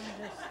 Yeah.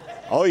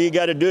 All you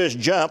got to do is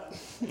jump.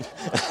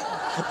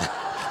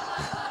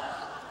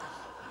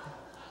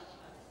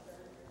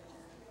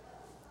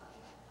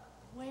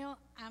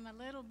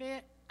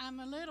 I'm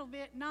a little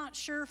bit not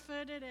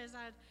sure-footed, as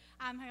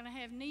I'm going to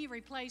have knee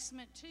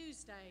replacement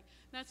Tuesday.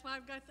 That's why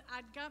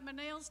I got my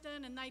nails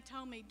done, and they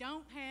told me,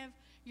 don't have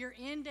your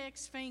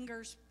index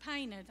fingers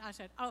painted. I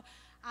said, oh,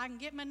 I can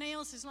get my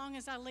nails as long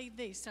as I leave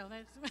these. So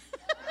that's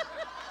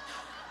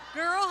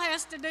girl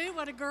has to do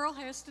what a girl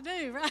has to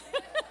do, right?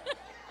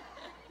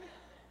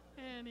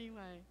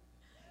 Anyway,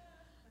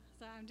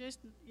 so I'm just,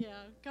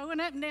 going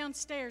up and down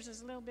stairs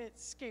is a little bit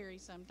scary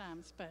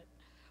sometimes, but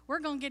we're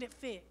going to get it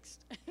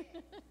fixed.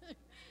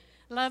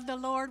 Love the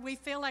Lord. We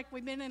feel like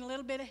we've been in a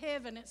little bit of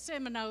heaven at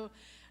Seminole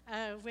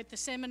with the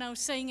Seminole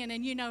singing.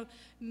 And, you know,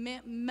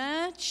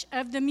 much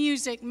of the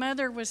music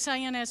Mother was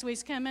saying as we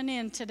was coming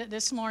in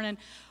this morning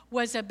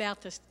was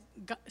about the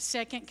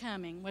second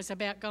coming, was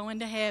about going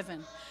to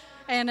heaven.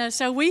 And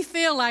so we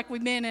feel like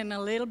we've been in a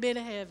little bit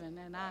of heaven.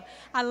 And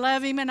I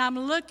love Him, and I'm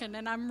looking,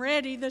 and I'm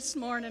ready this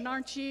morning.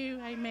 Aren't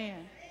you?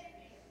 Amen.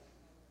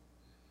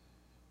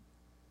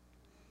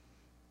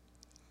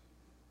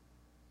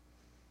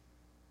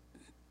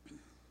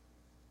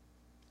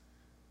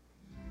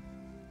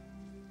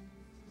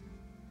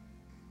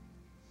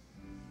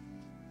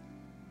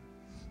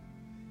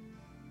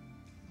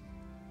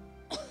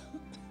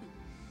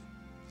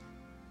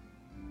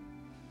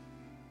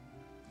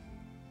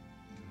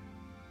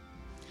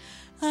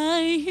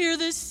 I hear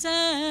the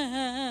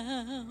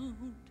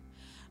sound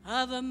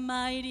of a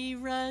mighty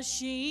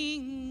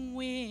rushing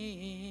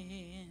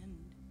wind,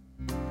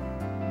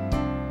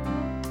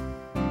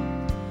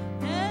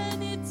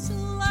 and it's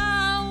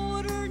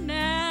louder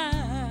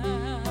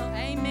now,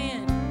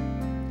 amen,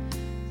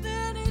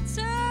 than it's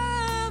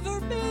ever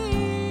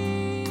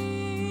been.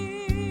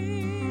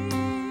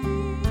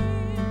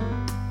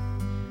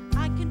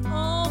 I can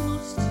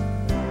almost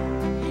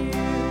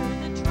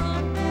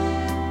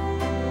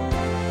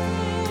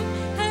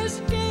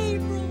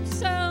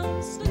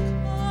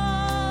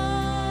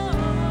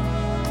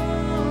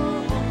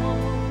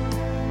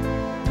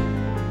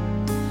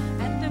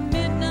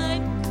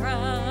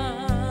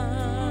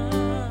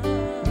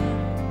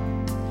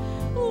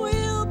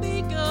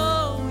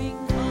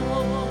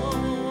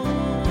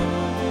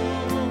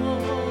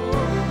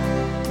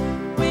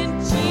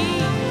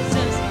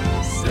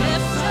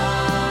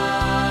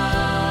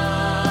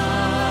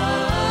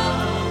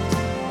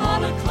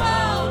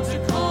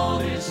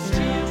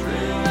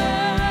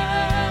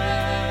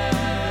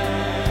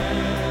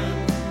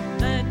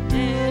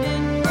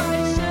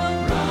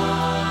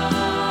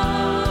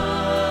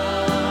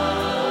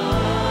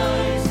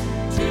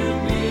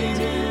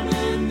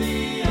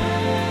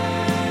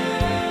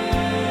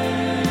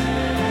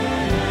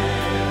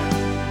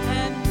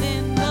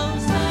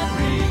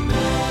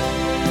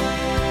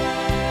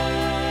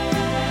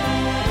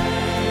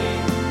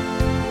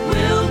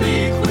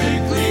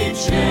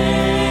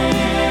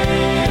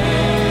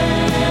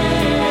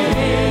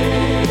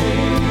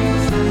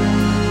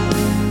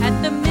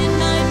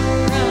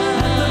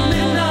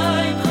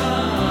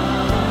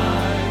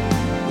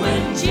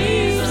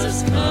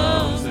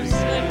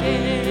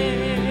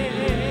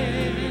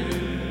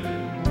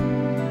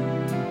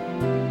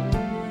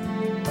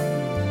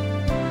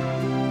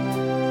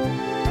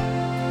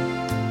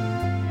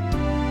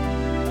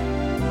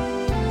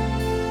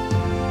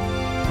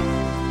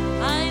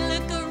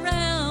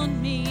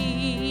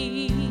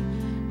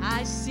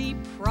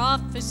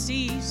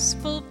prophecies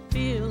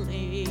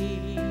fulfilling.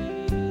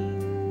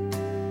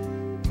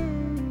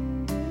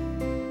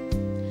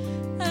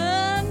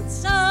 And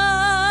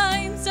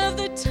signs of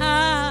the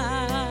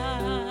times,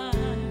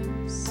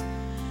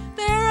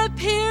 they're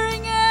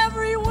appearing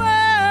everywhere.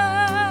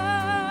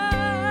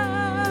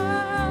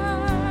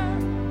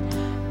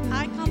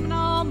 I can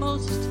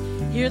almost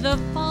hear the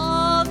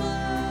Father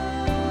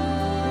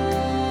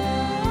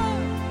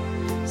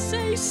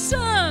say,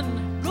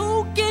 "Son,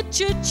 go get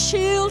your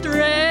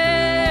children."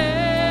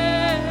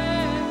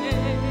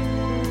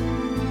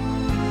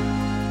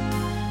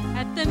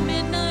 At the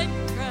midnight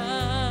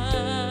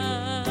cry,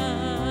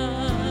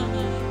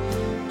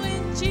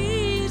 when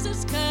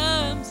Jesus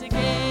comes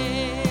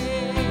again,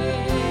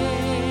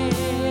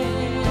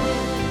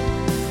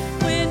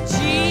 when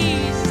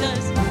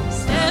Jesus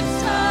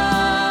steps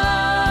out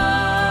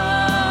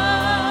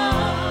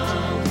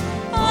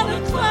on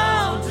a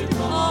cloud to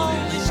call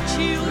his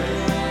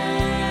children,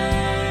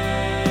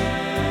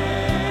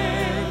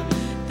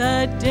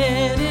 the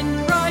dead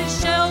in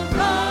Christ shall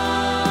rise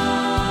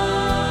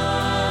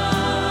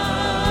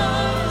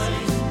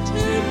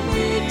to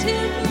meet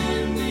him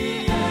in the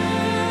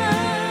air.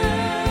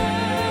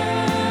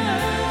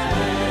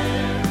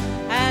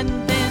 And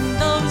then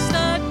those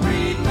that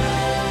remain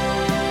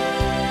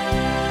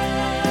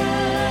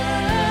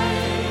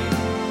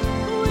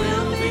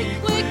will be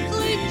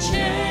quickly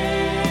changed.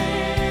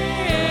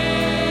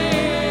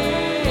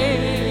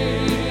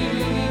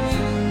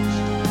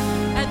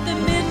 At the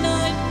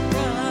midnight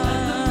cry,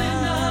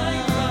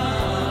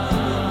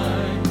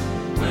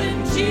 when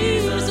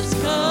Jesus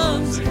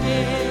comes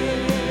again.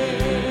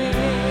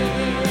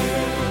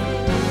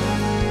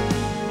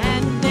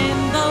 And then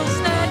those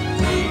that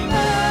remain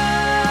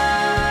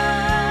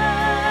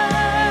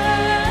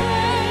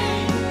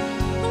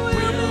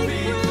will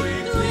be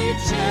quickly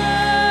changed.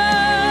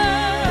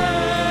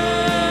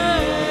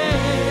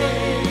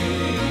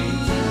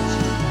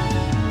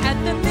 At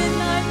the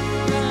midnight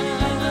cry,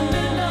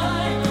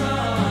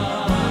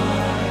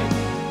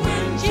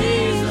 when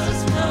Jesus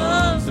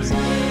comes again.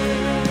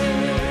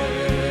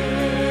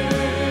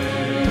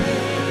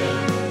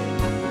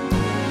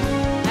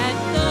 At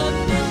the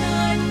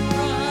midnight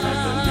cry,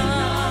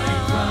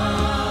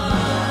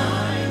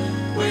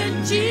 when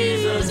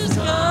Jesus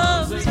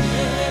comes again.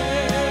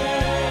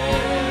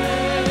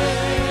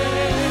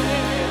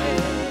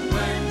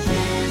 When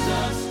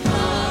Jesus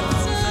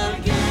comes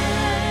again.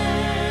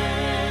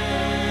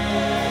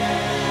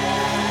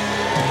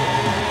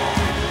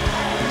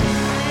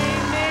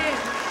 Amen.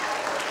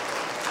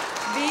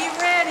 Be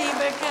ready,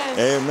 because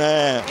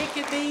Amen. it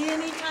could be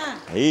any time.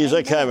 He's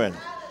a coming.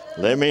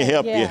 Let me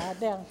help you.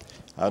 Yeah,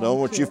 I don't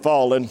want you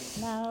falling.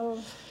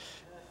 no,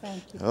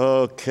 thank you.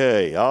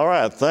 Okay. All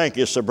right. Thank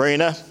you,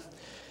 Sabrina.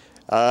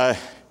 I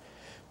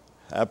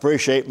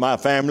appreciate my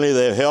family.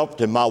 They've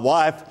helped, and my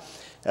wife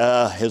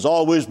has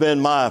always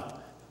been my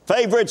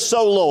favorite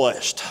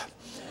soloist.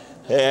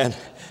 And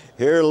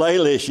here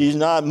lately, she's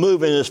not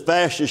moving as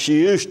fast as she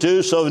used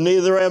to, so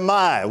neither am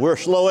I. We're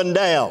slowing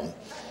down.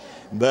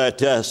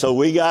 But so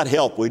we got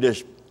help.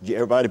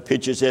 Everybody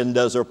pitches in and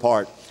does their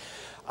part.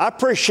 I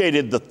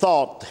appreciated the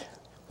thought a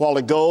while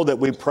ago that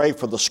we pray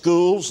for the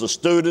schools, the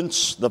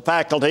students, the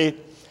faculty,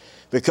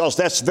 because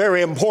that's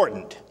very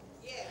important.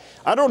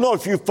 I don't know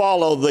if you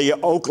follow the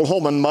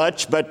Oklahoman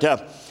much, but if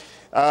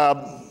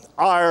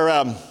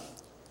I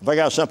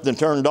got something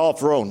turned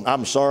off, Ron,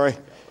 I'm sorry.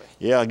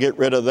 Yeah, get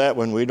rid of that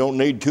one. We don't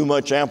need too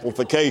much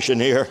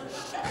amplification here.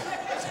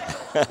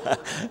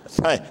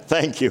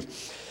 Thank you.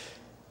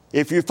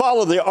 If you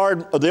follow the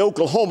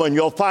Oklahoman,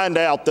 you'll find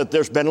out that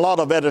there's been a lot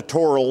of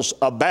editorials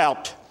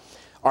about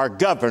our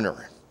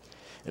governor.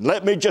 And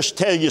let me just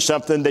tell you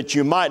something that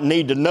you might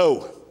need to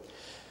know.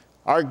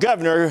 Our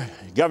governor,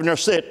 Governor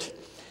Sitt,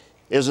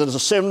 is an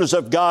Assemblies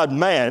of God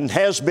man,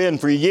 has been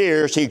for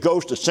years. He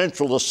goes to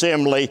Central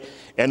Assembly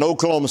in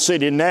Oklahoma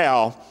City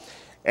now.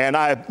 And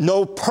I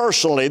know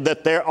personally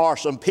that there are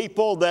some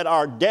people that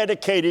are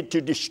dedicated to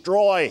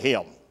destroy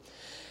him.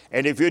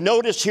 And if you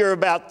notice here,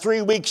 about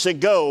 3 weeks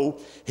ago,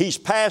 he's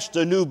passed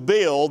a new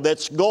bill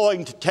that's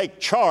going to take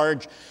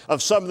charge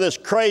of some of this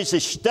crazy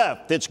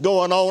stuff that's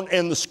going on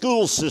in the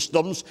school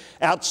systems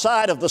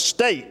outside of the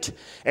state.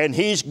 And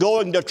he's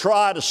going to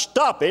try to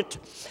stop it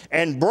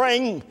and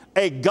bring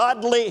a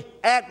godly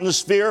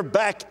atmosphere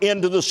back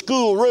into the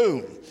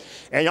schoolroom.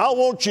 And I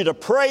want you to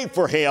pray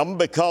for him,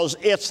 because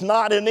it's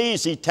not an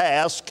easy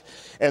task.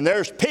 And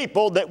there's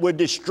people that would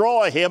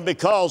destroy him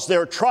because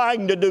they're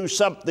trying to do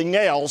something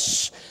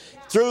else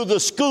through the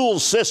school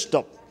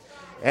system.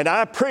 And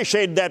I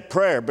appreciate that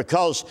prayer,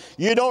 because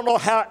you don't know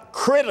how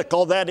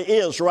critical that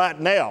is right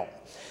now.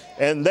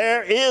 And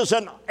there is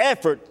an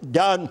effort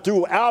done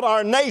throughout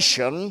our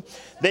nation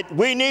that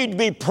we need to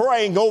be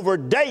praying over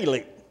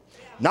daily.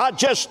 Not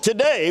just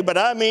today, but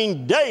I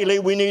mean daily.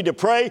 We need to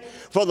pray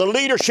for the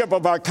leadership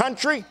of our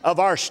country, of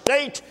our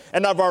state,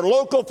 and of our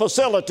local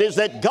facilities,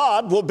 that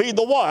God will be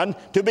the one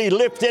to be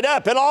lifted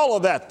up in all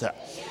of that.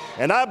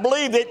 And I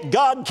believe that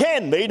God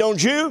can be,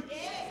 don't you?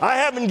 I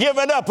haven't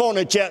given up on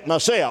it yet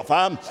myself.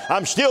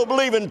 I'm still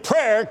believing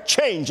prayer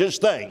changes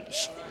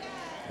things.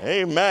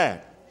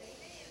 Amen.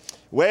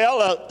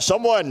 Well,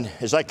 someone,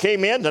 as I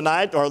came in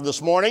tonight or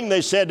this morning,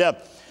 they said,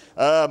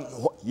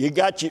 you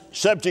got your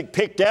subject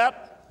picked out?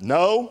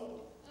 No.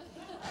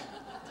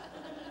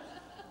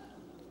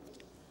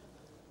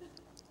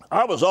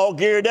 I was all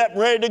geared up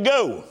and ready to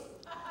go.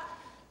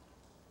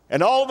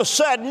 And all of a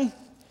sudden,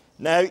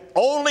 now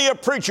only a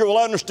preacher will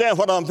understand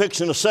what I'm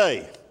fixing to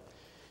say.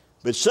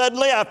 But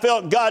suddenly I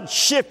felt God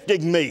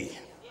shifting me.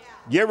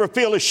 You ever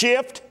feel a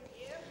shift?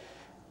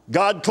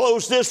 God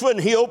closed this one,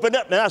 He opened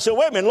up, and I said,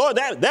 wait a minute, Lord,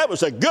 that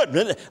was a good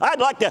one. I'd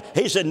like to.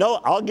 He said, no,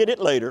 I'll get it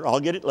later. I'll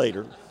get it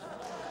later.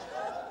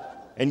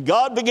 And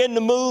God began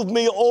to move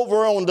me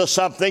over onto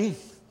something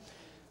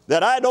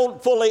that I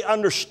don't fully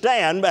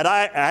understand, but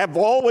I have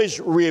always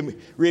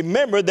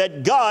remembered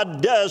that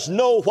God does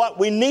know what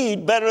we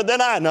need better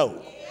than I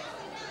know.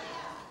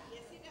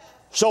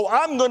 So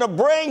I'm going to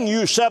bring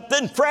you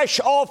something fresh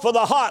off of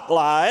the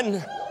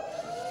hotline.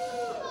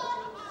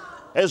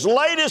 As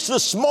late as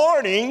this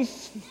morning,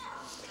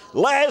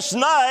 last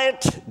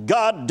night,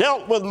 God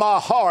dealt with my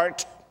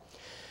heart.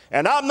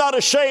 And I'm not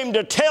ashamed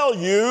to tell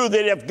you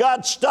that if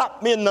God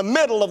stopped me in the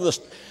middle of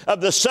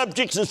the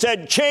subjects and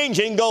said, change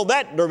and go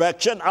that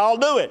direction, I'll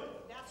do it.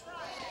 That's right.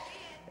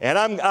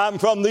 And I'm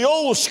from the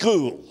old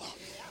school.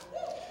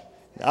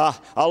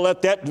 I'll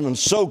let that one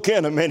soak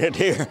in a minute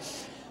here.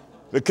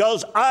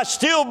 Because I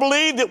still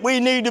believe that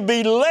we need to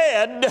be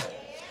led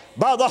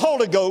by the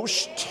Holy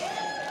Ghost.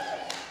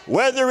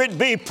 Whether it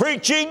be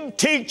preaching,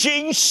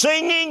 teaching,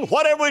 singing,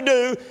 whatever we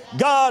do,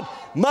 God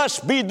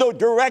must be the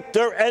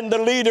director and the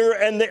leader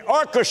and the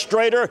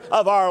orchestrator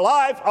of our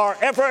life, our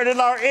effort,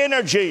 and our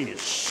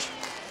energies.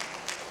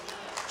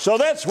 So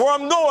that's where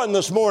I'm going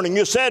this morning.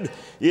 You said,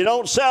 you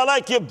don't sound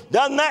like you've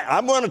done that.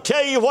 I'm going to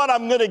tell you what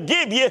I'm going to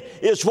give you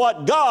is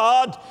what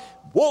God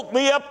woke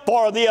me up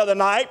for the other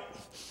night.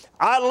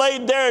 I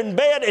laid there in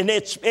bed, and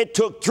it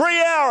took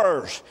 3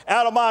 hours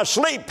out of my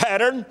sleep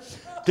pattern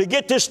to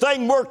get this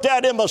thing worked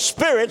out in my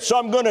spirit, so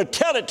I'm going to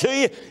tell it to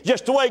you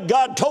just the way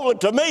God told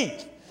it to me.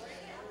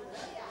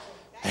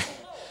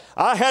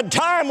 I had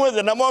time with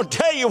it. I'm going to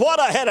tell you what,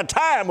 I had a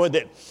time with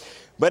it.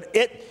 But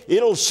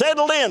it'll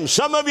settle in.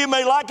 Some of you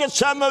may like it,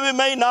 some of you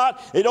may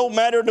not. It don't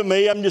matter to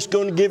me. I'm just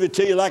going to give it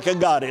to you like I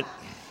got it.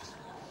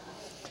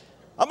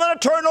 I'm going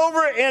to turn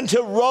over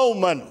into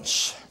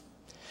Romans.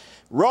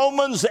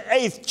 Romans, the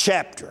 8th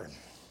chapter.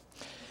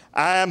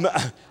 I'm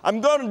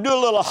going to do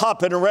a little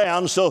hopping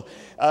around, so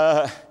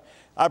I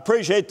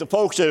appreciate the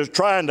folks that are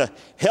trying to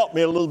help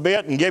me a little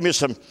bit and give me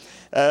some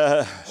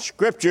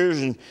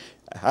scriptures. And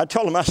I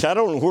told them, I said, I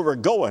don't know where we're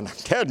going. I'm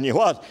telling you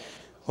what,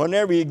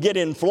 whenever you get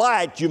in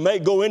flight, you may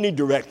go any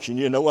direction,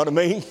 you know what I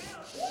mean?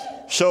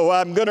 So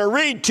I'm going to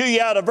read to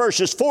you out of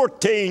verses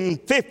 14,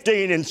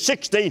 15, and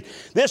 16.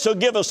 This will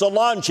give us a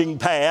launching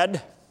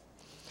pad,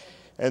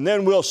 and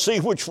then we'll see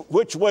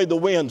which way the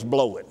wind's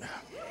blowing.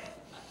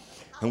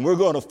 And we're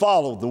going to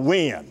follow the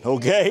wind,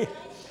 okay?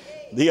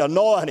 The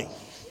anointing.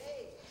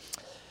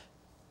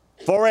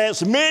 For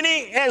as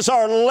many as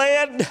are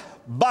led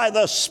by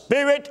the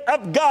Spirit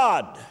of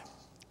God,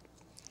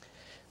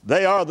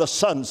 they are the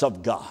sons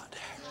of God.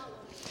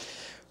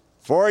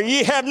 For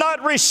ye have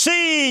not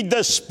received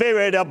the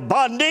spirit of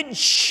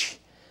bondage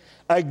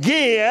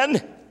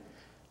again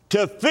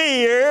to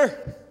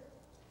fear,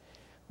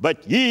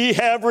 but ye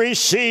have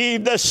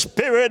received the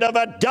spirit of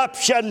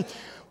adoption,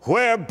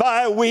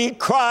 whereby we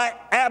cry,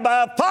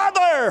 Abba,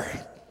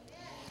 Father.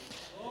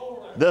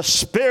 The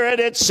Spirit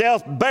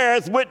itself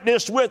beareth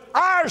witness with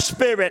our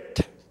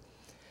spirit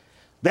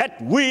that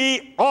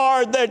we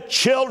are the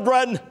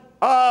children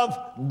of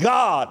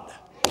God.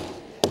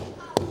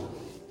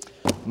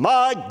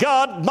 My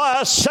God,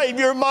 my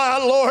Savior, my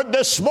Lord,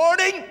 this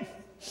morning,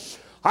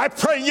 I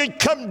pray you'd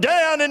come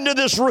down into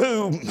this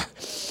room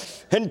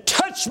and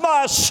touch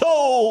my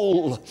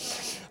soul,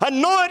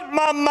 anoint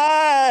my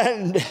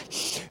mind,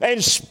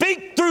 and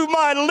speak through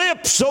my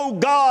lips, oh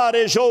God,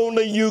 as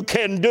only you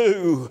can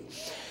do.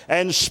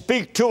 And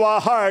speak to our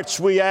hearts,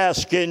 we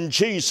ask in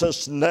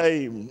Jesus'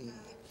 name.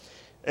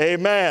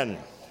 Amen.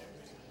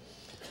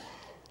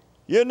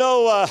 You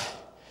know,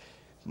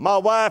 my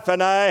wife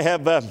and I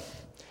have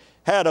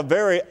had a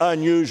very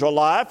unusual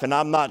life, and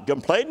I'm not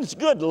complaining. It's a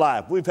good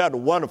life. We've had a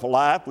wonderful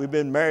life. We've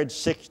been married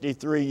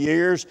 63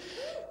 years.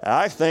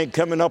 I think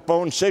coming up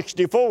on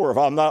 64, if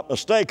I'm not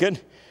mistaken.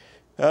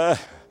 Well,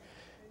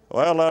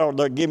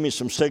 they'll give me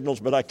some signals,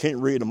 but I can't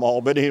read them all.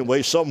 But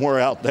anyway, somewhere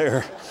out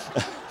there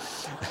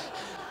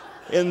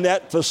in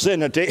that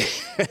vicinity.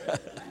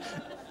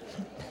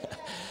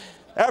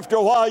 After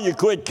a while, you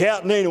quit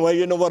counting anyway,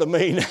 you know what I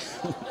mean.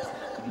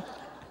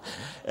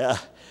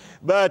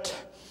 But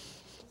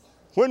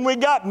when we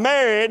got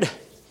married,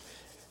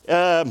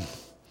 I'd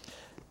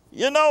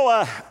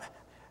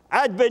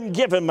been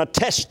given my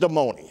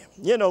testimony.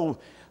 You know,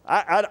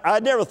 I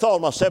never thought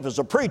of myself as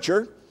a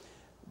preacher,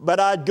 but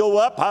I'd go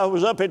up. I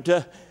was up at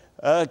the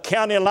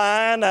county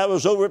line. I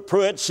was over at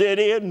Pruitt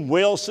City and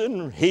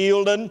Wilson,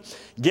 Healdon,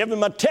 giving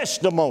my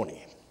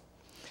testimony.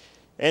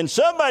 And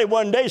somebody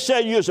one day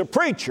said you was a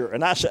preacher.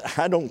 And I said,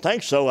 I don't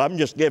think so. I'm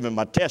just giving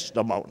my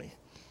testimony.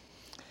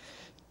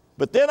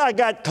 But then I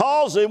got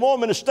calls. They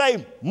wanted me to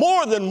stay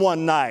more than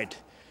one night.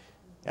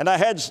 And I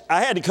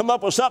had to come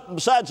up with something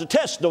besides a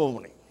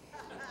testimony.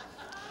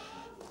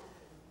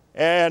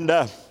 And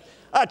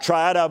I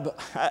tried.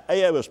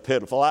 It was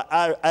pitiful.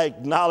 I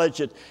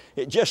acknowledge it.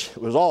 It just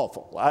was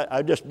awful.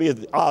 I just be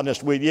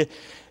honest with you.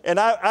 And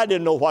I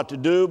didn't know what to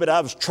do, but I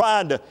was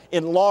trying to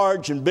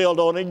enlarge and build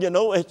on it. You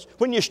know,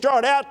 when you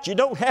start out, you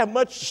don't have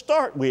much to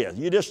start with.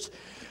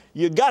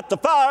 You got the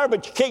fire,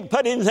 but you can't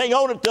put anything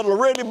on it that'll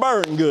really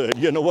burn good.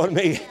 You know what I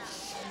mean?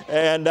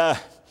 Yeah.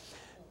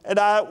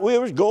 And we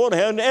was going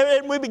ahead,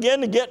 and we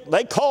began to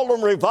they called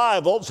them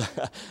revivals.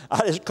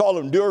 I just call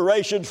them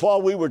durations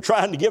while we were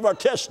trying to give our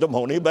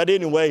testimony. But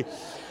anyway,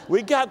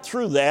 we got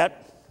through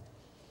that.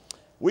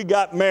 We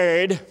got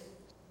married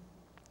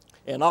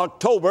in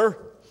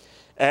October.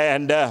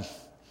 And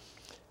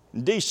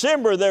in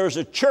December, there was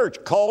a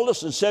church called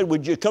us and said,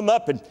 would you come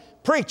up and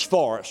preach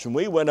for us? And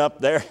we went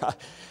up there.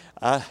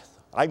 I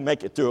can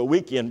make it through a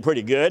weekend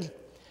pretty good.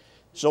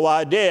 So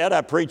I did.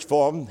 I preached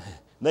for them.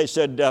 They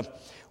said,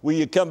 will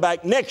you come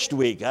back next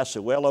week? I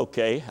said, well,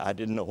 okay. I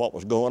didn't know what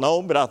was going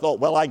on, but I thought,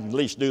 well, I can at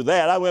least do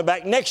that. I went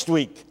back next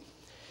week.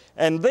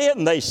 And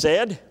then they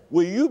said,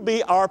 will you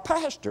be our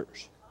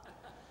pastors?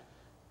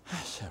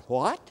 I said,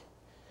 what?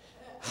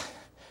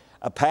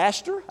 A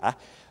pastor?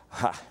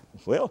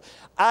 Well,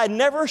 I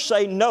never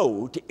say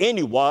no to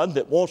anyone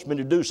that wants me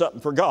to do something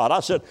for God.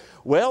 I said,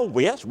 well,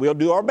 yes, we'll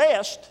do our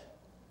best.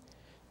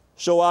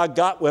 So I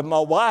got with my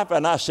wife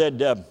and I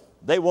said,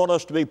 they want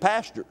us to be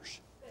pastors.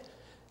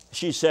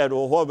 She said,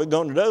 well, what are we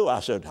going to do?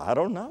 I said, I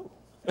don't know.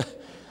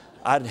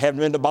 I haven't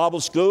been to Bible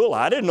school.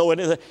 I didn't know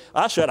anything.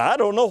 I said, I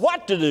don't know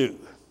what to do.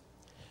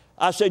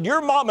 I said,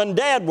 your mom and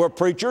dad were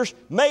preachers.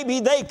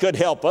 Maybe they could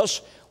help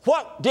us.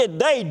 What did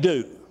they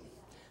do?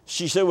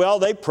 She said, well,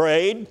 they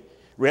prayed,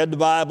 read the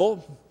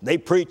Bible, they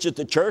preached at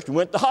the church, and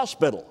went to the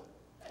hospital.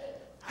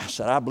 I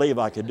said, I believe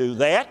I could do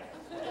that.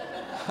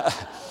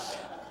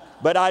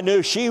 But I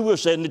knew she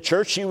was in the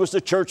church. She was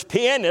the church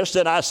pianist.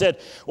 And I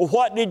said, well,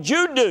 what did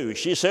you do?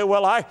 She said,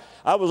 well, I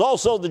was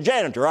also the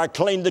janitor. I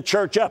cleaned the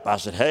church up. I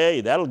said,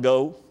 hey, that'll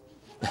go.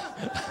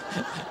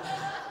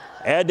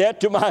 Add that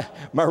to my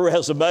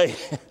resume.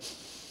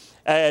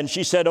 And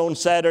she said on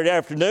Saturday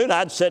afternoon,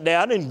 I'd sit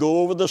down and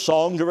go over the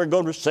songs we were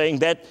going to sing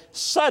that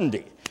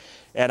Sunday.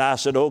 And I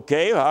said,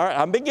 okay, all right,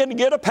 I'm beginning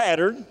to get a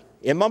pattern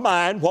in my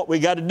mind what we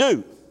got to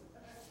do.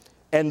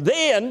 And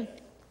then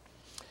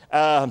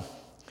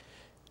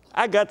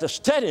I got to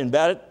studying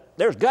about it.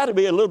 There's got to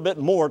be a little bit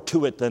more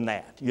to it than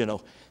that, you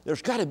know.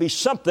 There's got to be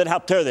something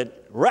out there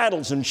that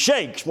rattles and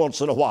shakes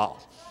once in a while.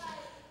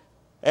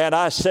 And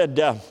I said,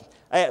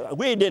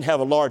 we didn't have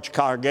a large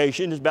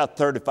congregation. It's about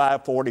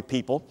 35, 40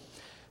 people.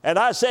 And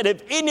I said,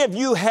 if any of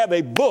you have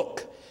a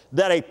book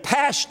that a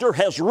pastor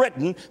has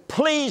written,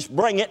 please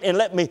bring it and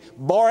let me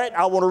borrow it.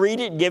 I want to read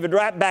it and give it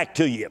right back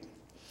to you.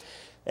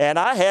 And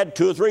I had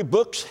 2 or 3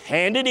 books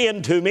handed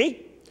in to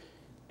me.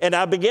 And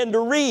I began to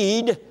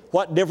read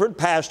what different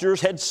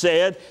pastors had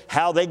said,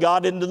 how they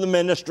got into the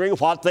ministry,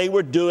 what they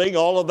were doing,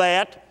 all of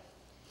that.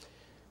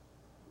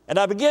 And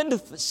I began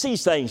to see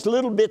things,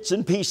 little bits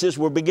and pieces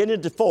were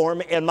beginning to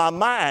form in my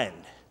mind.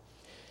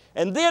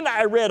 And then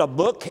I read a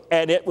book,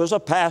 and it was a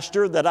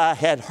pastor that I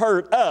had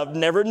heard of,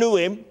 never knew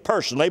him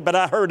personally, but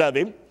I heard of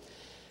him.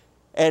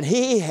 And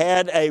he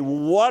had a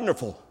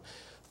wonderful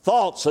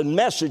thoughts and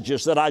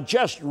messages that I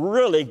just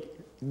really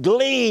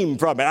gleamed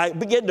from it. I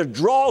began to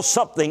draw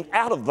something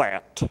out of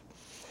that.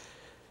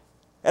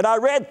 And I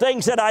read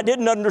things that I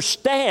didn't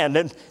understand,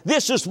 and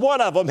this is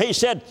one of them. He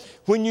said,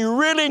 when you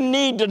really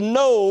need to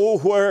know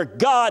where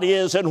God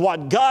is and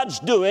what God's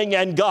doing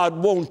and God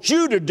wants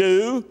you to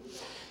do,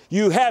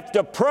 you have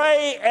to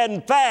pray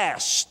and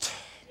fast.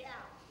 Yeah.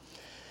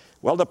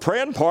 Well, the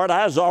praying part,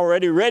 I was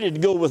already ready to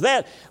go with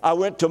that. I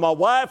went to my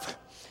wife,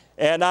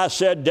 and I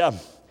said,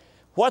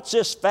 what's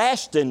this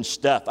fasting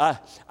stuff?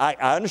 I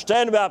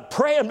understand about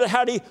praying,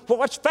 but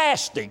what's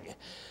fasting?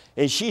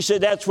 And she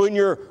said, that's when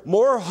you're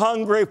more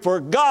hungry for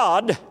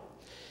God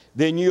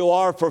than you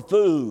are for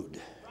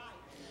food.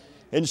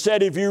 And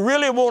said, if you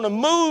really want to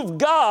move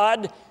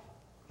God,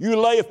 you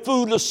lay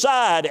food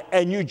aside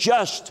and you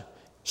just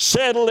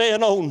settle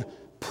in on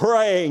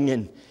praying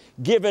and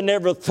giving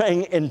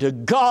everything into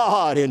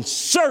God and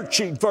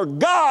searching for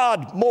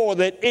God more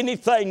than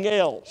anything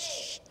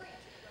else.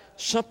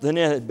 Something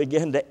in it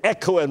began to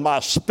echo in my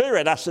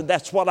spirit. I said,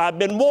 that's what I've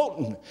been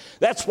wanting.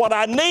 That's what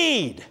I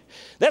need.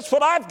 That's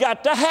what I've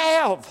got to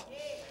have.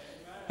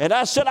 And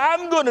I said,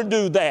 I'm going to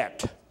do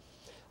that.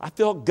 I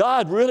felt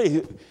God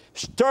really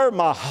stir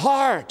my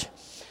heart.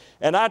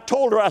 And I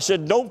told her, I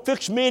said, don't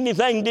fix me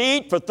anything to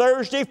eat for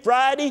Thursday,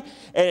 Friday,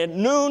 and at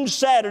noon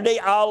Saturday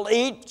I'll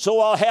eat so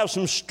I'll have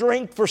some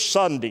strength for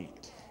Sunday.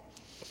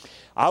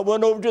 I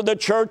went over to the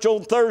church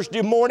on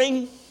Thursday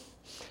morning.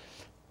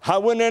 I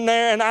went in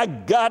there and I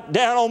got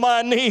down on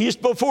my knees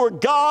before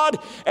God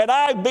and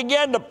I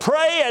began to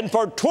pray, and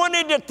for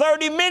 20 to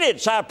 30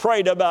 minutes I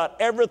prayed about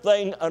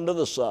everything under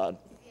the sun.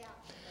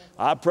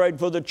 I prayed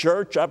for the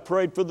church. I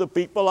prayed for the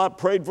people. I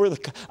prayed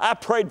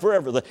for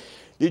everything.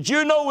 Did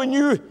you know when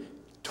you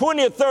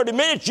 20 or 30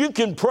 minutes, you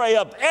can pray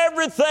up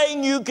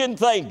everything you can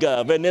think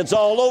of, and it's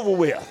all over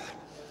with.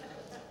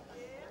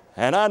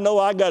 And I know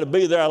I got to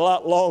be there a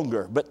lot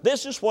longer. But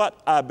this is what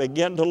I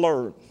began to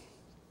learn.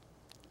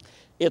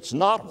 It's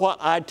not what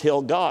I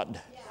tell God.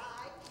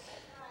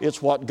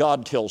 It's what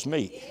God tells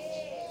me.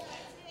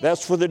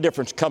 That's where the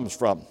difference comes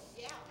from.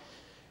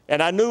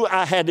 And I knew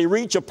I had to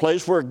reach a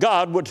place where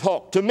God would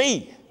talk to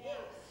me,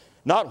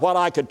 not what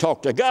I could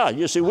talk to God.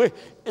 You see,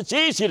 it's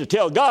easy to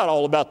tell God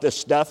all about this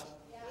stuff,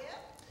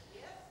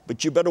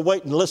 but you better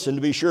wait and listen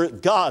to be sure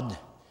that God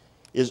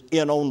is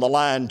in on the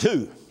line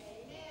too.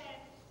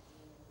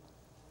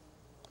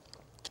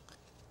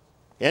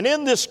 And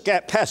in this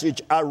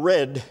passage I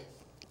read,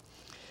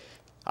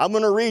 I'm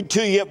going to read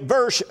to you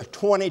verse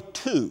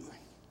 22.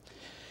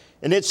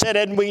 And it said,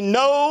 and we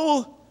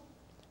know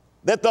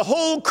that the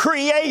whole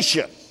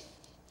creation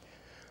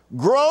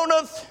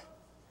groaneth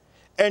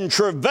and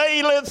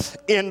travaileth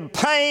in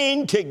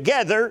pain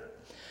together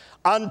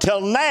until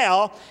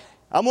now.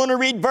 I'm going to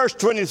read verse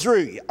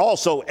 23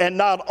 also. And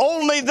not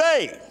only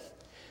they,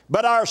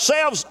 but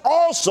ourselves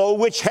also,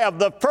 which have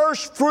the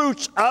first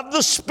fruits of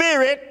the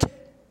Spirit,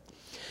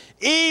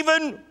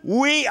 even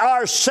we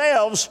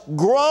ourselves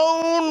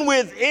groan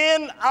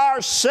within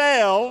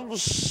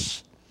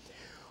ourselves,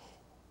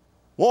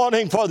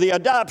 wanting for the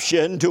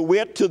adoption, to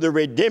wit, to the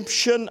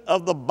redemption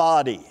of the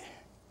body.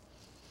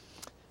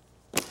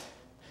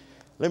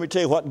 Let me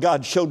tell you what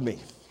God showed me.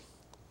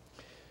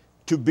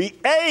 To be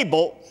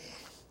able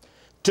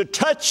to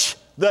touch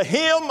the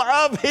hem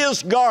of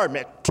His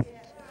garment,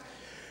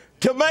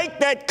 to make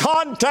that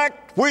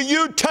contact where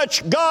you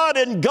touch God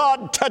and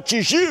God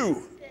touches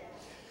you,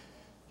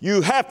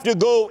 you have to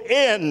go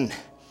in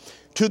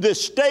to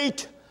this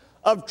state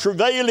of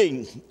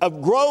travailing,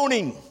 of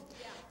groaning.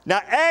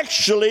 Now,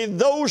 actually,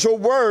 those are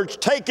words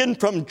taken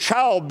from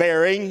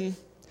childbearing,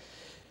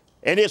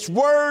 and it's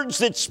words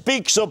that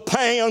speaks of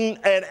pain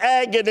and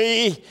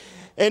agony,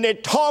 and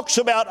it talks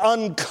about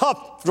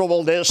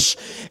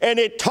uncomfortableness, and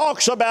it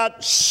talks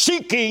about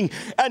seeking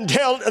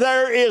until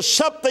there is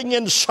something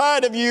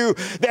inside of you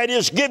that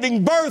is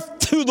giving birth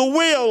to the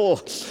will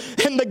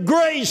and the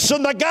grace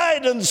and the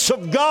guidance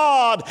of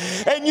God,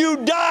 and you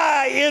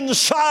die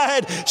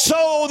inside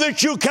so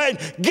that you can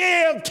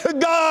give to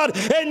God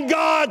and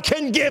God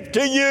can give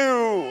to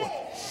you.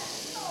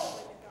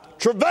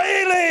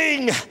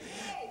 Travailing.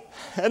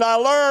 And I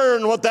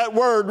learned what that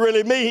word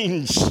really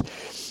means.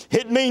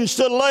 It means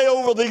to lay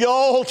over the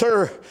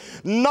altar,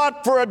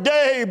 not for a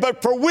day,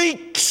 but for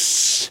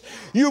weeks.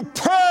 You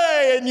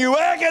pray and you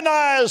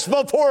agonize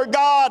before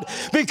God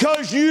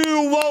because you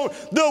want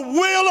the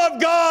will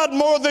of God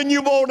more than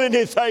you want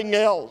anything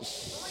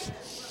else.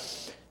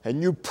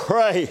 And you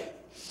pray,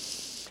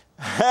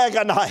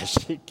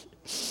 agonizing,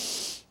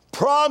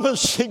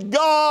 promising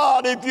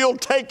God, if you'll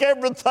take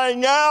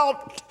everything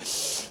out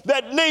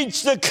that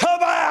needs to come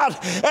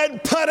out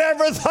and put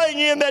everything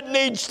in that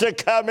needs to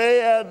come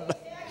in.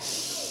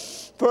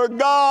 For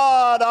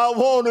God, I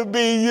want to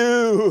be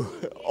you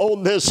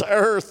on this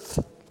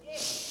earth.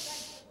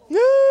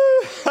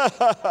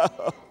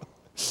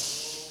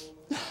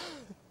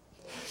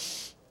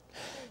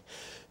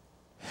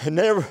 And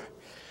there,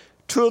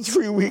 2 or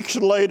 3 weeks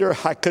later,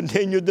 I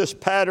continued this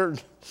pattern.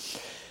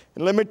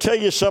 And let me tell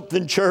you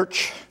something,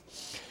 church.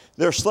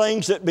 There's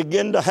things that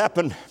begin to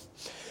happen,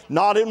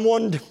 not in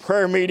one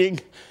prayer meeting,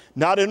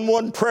 not in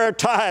one prayer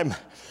time,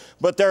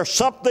 but there's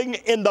something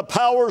in the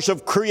powers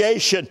of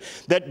creation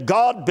that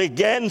God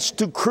begins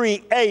to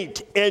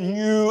create in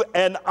you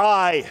and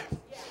I.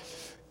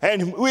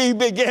 And we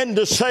begin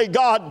to say,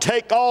 God,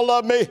 take all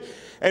of me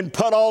and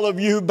put all of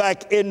you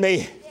back in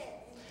me.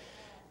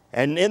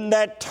 And in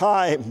that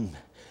time,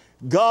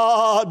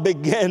 God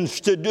begins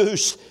to do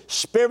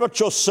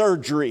spiritual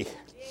surgery.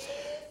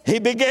 He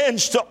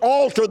begins to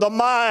alter the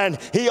mind.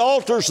 He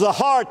alters the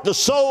heart, the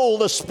soul,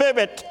 the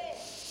spirit.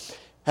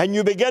 And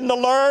you begin to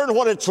learn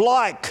what it's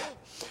like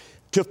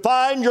to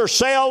find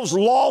yourselves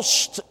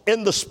lost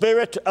in the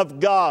Spirit of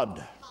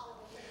God.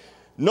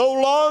 No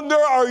longer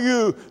are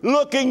you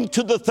looking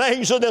to the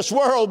things of this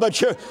world, but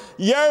you're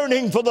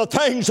yearning for the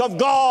things of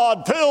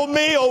God. Fill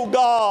me, O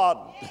God.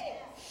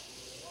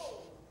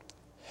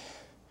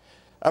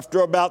 After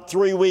about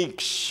 3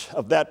 weeks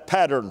of that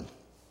pattern,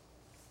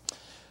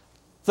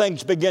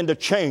 things began to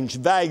change.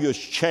 Values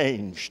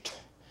changed.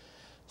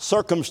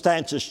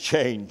 Circumstances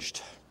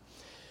changed.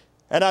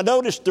 And I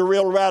noticed the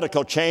real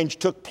radical change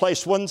took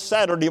place one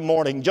Saturday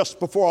morning, just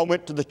before I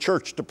went to the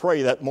church to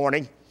pray that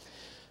morning.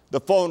 The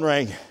phone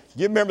rang.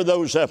 You remember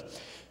those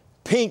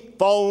pink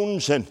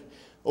phones and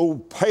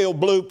pale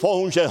blue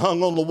phones that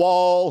hung on the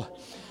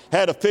wall?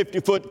 Had a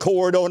 50-foot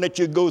cord on it.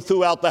 You'd go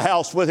throughout the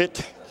house with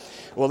it.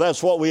 Well,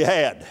 that's what we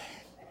had.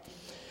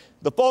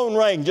 The phone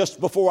rang just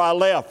before I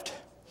left.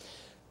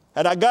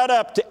 And I got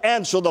up to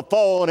answer the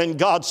phone, and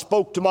God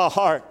spoke to my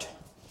heart.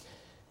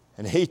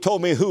 And He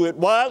told me who it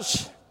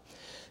was.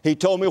 He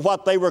told me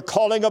what they were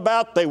calling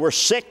about. They were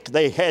sick.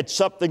 They had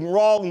something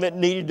wrong that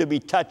needed to be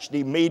touched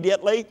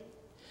immediately.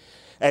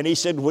 And he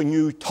said, when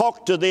you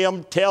talk to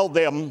them, tell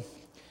them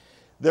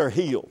they're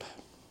healed.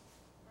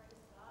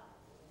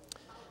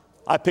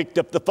 I picked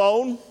up the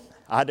phone.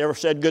 I never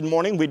said good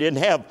morning. We didn't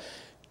have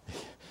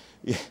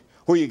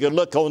where you could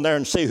look on there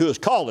and see who was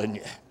calling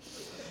you.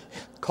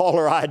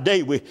 Caller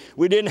ID.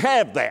 We didn't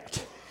have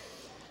that.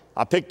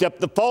 I picked up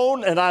the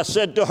phone and I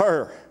said to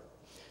her,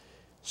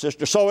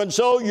 Sister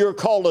so-and-so, you're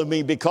calling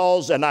me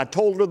because, and I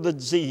told her the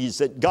disease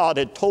that God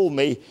had told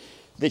me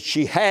that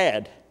she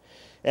had.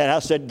 And I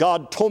said,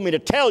 God told me to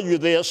tell you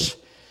this,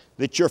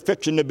 that you're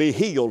fixing to be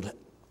healed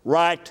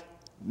right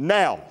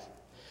now.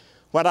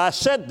 When I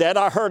said that,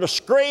 I heard a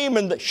scream,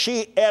 and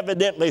she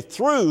evidently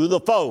threw the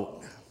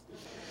phone.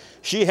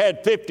 She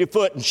had 50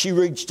 foot, and she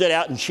reached it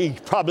out, and she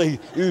probably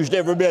used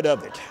every bit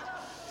of it.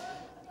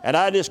 And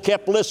I just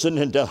kept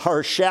listening to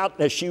her shout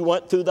as she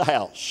went through the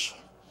house.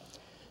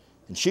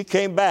 And she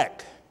came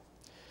back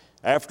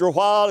after a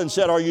while and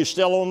said, are you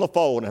still on the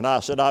phone? And I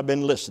said, I've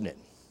been listening.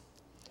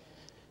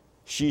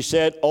 She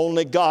said,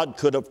 only God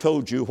could have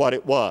told you what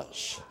it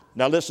was.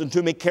 Now listen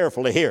to me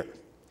carefully here,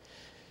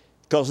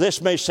 because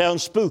this may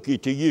sound spooky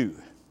to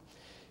you.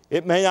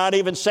 It may not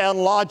even sound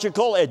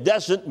logical. It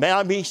doesn't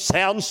maybe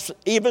sound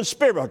even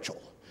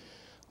spiritual.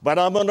 But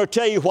I'm going to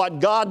tell you what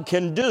God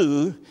can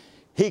do.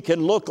 He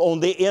can look on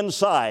the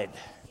inside.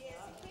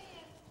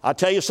 I'll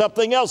tell you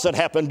something else that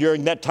happened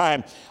during that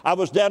time. I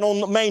was down on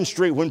the main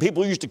street when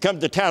people used to come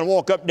to town and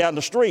walk up down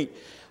the street.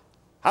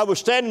 I was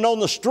standing on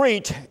the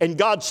street, and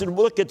God said,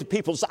 look at the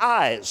people's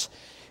eyes.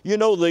 You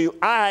know, the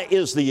eye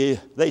is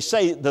they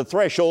say, the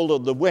threshold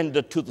of the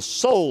window to the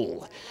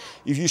soul.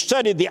 If you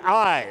study the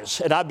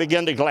eyes, and I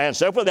began to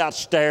glance up without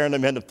staring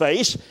them in the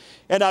face,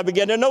 and I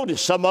began to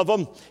notice some of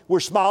them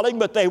were smiling,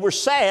 but they were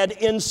sad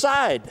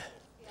inside.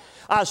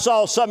 I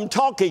saw some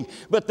talking,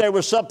 but there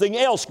was something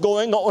else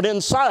going on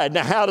inside.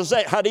 Now, how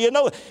do you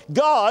know it?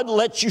 God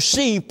lets you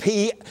see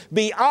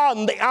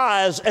beyond the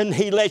eyes, and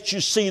He lets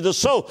you see the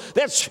soul.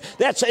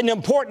 That's an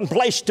important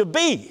place to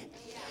be.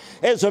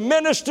 As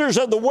ministers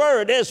of the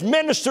Word, as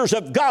ministers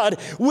of God,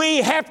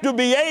 we have to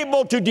be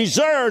able to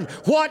discern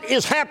what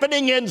is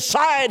happening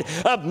inside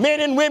of men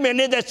and women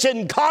that's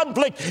in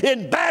conflict,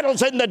 in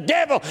battles, and the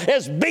devil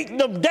is beating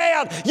them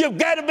down. You've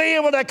got to be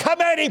able to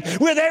come at him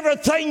with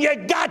everything you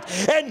got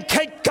and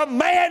take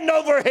command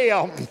over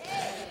him.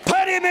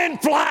 Put him in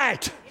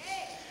flight.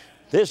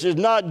 This is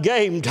not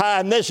game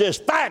time. This is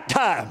fight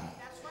time.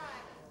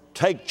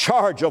 Take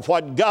charge of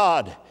what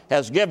God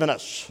has given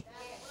us.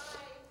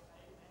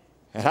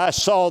 And I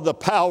saw the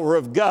power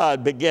of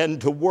God begin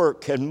to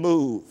work and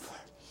move.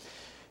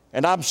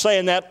 And I'm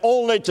saying that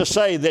only to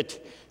say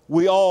that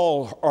we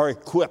all are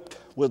equipped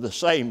with the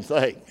same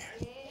thing.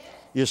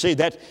 You see,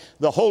 that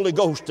the Holy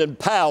Ghost and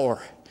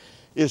power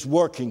is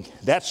working.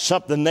 That's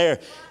something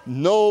there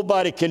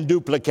nobody can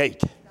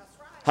duplicate.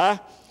 Huh?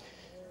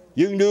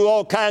 You can do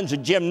all kinds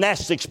of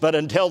gymnastics, but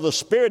until the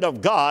Spirit of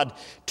God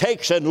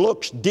takes and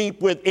looks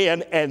deep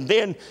within and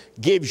then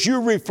gives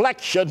you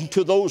reflection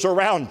to those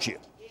around you,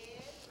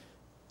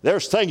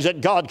 there's things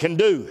that God can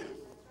do.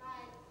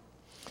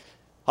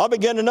 I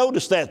began to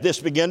notice that. This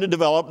began to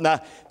develop,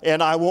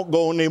 and I won't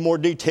go into any more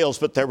details,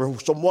 but there were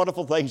some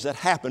wonderful things that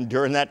happened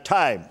during that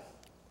time.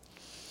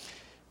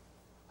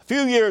 A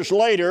few years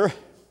later,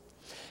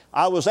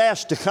 I was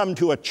asked to come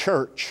to a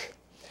church,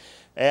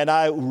 and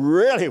I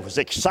really was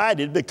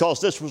excited because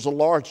this was a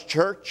large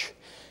church,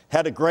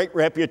 had a great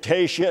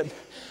reputation.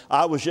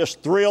 I was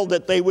just thrilled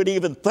that they would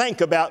even think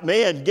about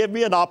me and give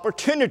me an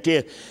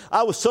opportunity.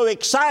 I was so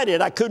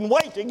excited. I couldn't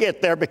wait to get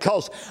there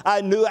because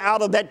I knew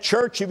out of that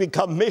church you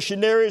become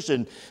missionaries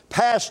and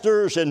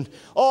pastors and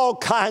all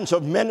kinds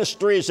of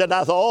ministries. And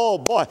I thought, oh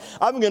boy,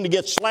 I'm going to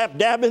get slap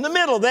dab in the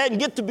middle of that and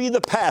get to be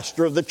the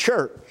pastor of the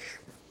church.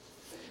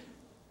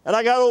 And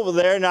I got over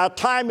there. Now,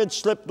 time had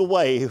slipped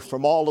away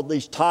from all of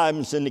these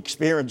times and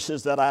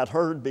experiences that I'd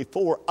heard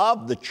before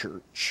of the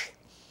church.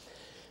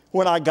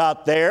 When I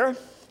got there,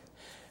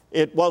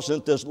 it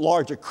wasn't as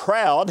large a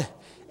crowd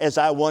as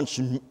I once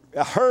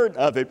heard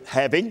of it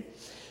having,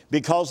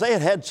 because they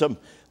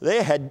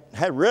had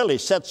really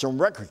set some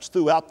records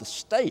throughout the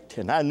state,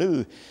 and I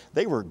knew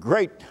they were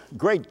a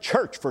great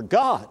church for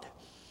God.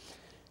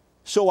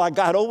 So I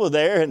got over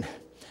there, and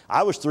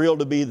I was thrilled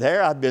to be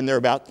there. I'd been there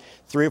about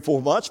 3 or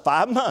 4 months,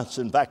 5 months,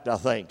 in fact, I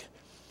think.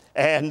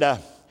 And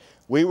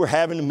we were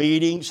having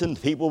meetings,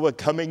 and people were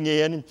coming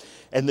in,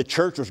 and the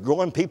church was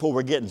growing. People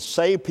were getting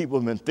saved. People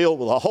had been filled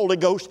with the Holy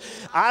Ghost.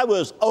 I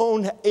was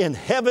in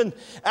heaven.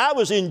 I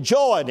was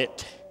enjoying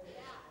it.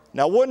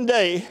 Now, one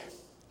day,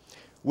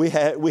 we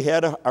had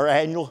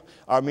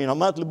a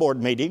monthly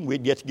board meeting.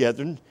 We'd get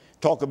together and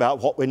talk about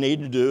what we need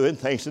to do and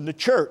things in the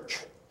church.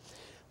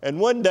 And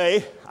one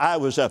day, I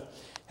was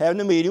having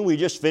a meeting. We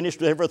just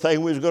finished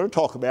everything we was going to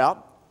talk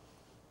about.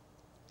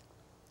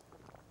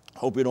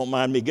 Hope you don't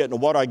mind me getting the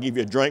water. I give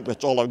you a drink.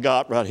 That's all I've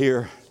got right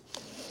here.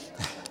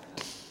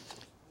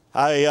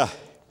 I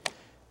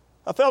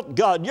felt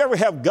God. You ever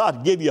have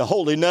God give you a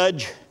holy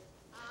nudge?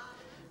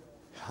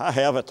 I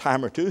have a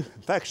time or two,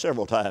 in fact,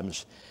 several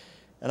times.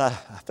 And I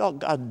felt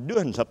God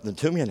doing something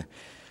to me, and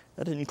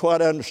I didn't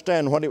quite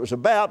understand what it was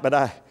about, but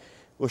I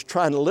was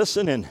trying to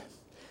listen, and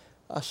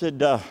I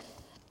said,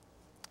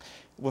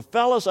 well,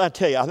 fellas, I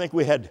tell you, I think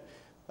we had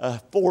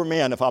 4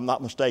 men, if I'm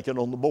not mistaken,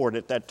 on the board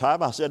at that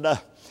time. I said,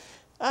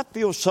 I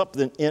feel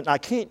something, and I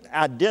can't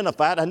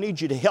identify it. I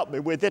need you to help me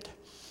with it.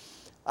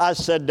 I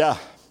said,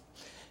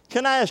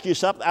 can I ask you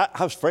something?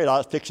 I was afraid I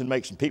was fixing to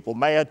make some people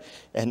mad,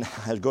 and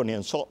I was going to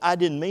insult. I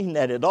didn't mean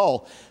that at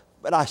all.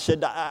 But I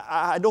said,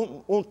 I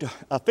don't want to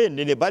offend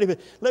anybody, but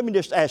let me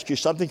just ask you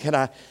something. Can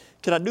I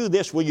do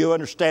this? Will you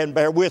understand?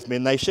 Bear with me.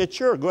 And they said,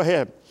 sure, go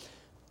ahead.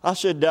 I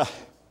said, are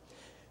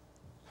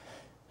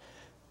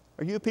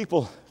you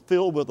people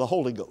filled with the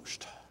Holy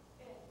Ghost?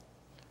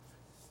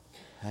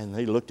 And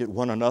they looked at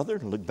one another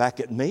and looked back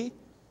at me.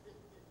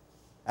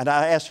 And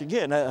I asked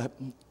again,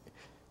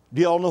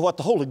 do you all know what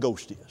the Holy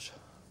Ghost is?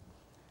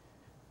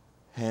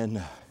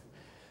 And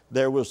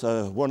there was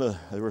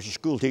a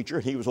school teacher,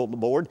 and he was on the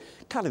board,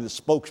 kind of the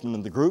spokesman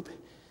in the group.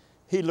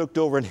 He looked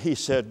over and he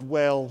said,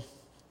 well,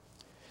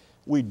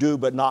 we do,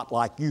 but not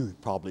like you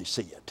probably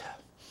see it.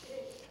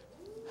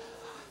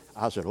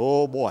 I said,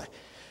 oh boy,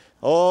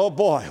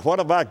 what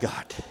have I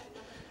got?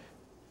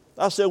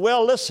 I said,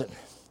 well, listen,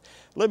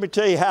 let me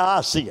tell you how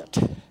I see it.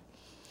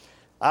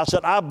 I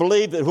said, I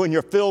believe that when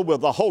you're filled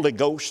with the Holy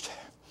Ghost,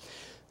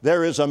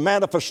 there is a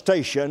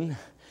manifestation.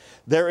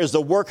 There is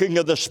the working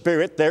of the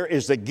Spirit. There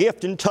is the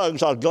gift in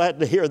tongues. I was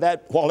glad to hear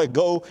that a while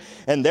ago.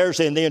 And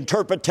there's in the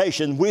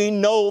interpretation. We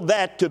know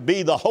that to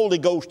be the Holy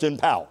Ghost in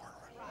power.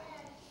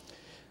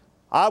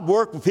 I've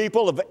worked with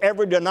people of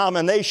every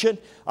denomination.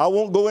 I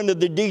won't go into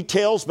the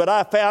details, but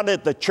I found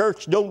that the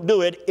church don't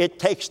do it. It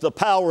takes the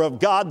power of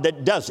God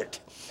that does it.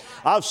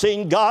 I've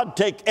seen God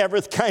take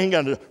every kind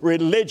of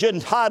religion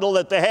title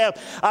that they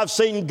have. I've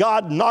seen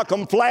God knock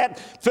them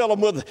flat,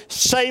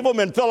 save them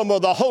and fill them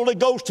with the Holy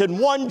Ghost in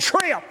one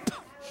trip.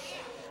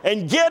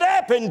 And get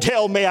up and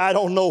tell me I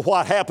don't know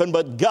what happened,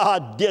 but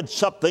God did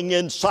something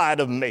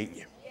inside of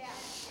me.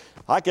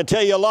 I could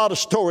tell you a lot of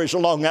stories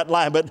along that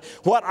line, but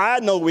what I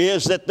know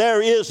is that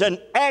there is an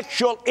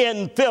actual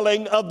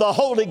infilling of the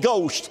Holy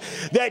Ghost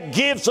that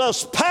gives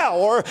us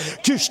power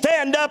to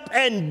stand up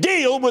and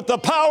deal with the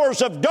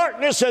powers of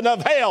darkness and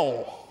of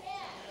hell.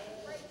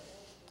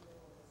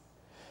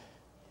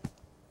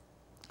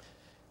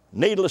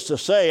 Needless to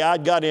say, I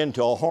got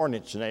into a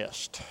hornet's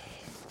nest.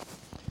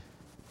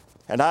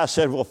 And I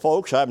said, well,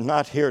 folks, I'm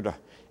not here to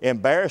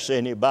embarrass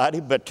anybody,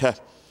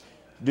 but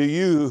do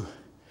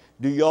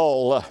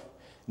y'all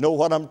know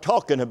what I'm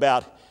talking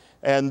about?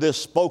 And this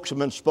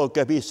spokesman spoke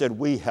up. He said,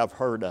 we have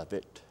heard of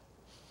it.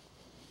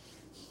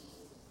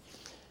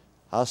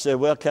 I said,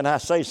 well, can I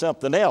say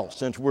something else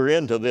since we're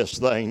into this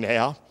thing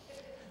now?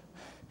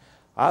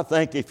 I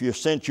think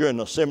since you're in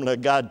the Assembly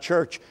of God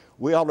church,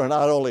 we ought to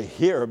not only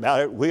hear about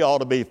it, we ought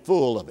to be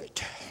full of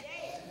it.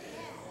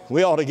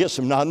 We ought to get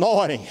some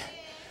anointing.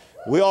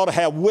 We ought to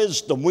have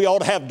wisdom. We ought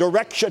to have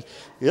direction.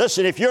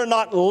 Listen, if you're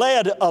not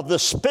led of the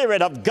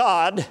Spirit of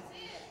God,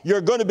 you're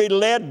going to be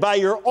led by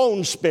your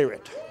own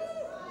spirit.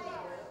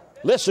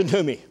 Listen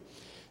to me.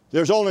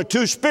 There's only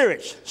 2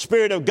 spirits,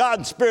 Spirit of God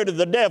and Spirit of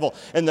the devil.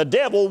 And the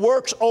devil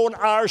works on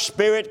our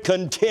spirit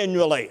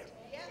continually.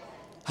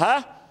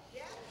 Huh?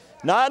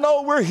 Now, I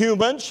know we're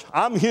humans.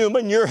 I'm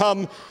human. You're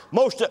I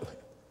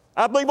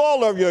believe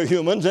all of you are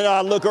humans, and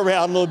I look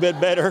around a little bit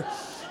better.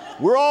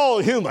 We're all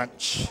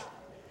humans.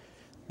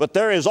 But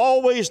there is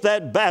always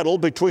that battle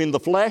between the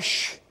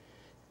flesh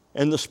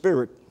and the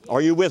spirit.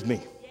 Are you with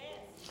me?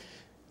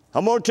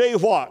 I'm going to tell you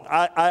what.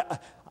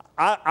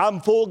 I'm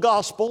full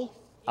gospel.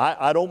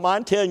 I don't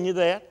mind telling you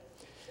that.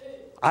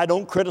 I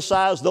don't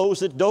criticize those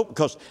that don't,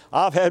 because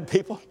I've had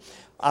people,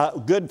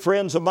 good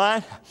friends of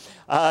mine.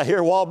 Here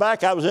a while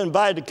back, I was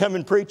invited to come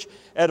and preach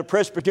at a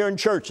Presbyterian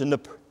church, and the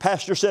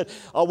pastor said,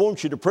 I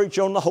want you to preach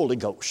on the Holy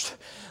Ghost.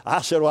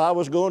 I said, well, I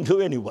was going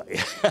to anyway.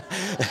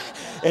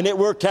 And it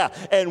worked out.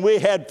 And we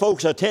had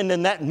folks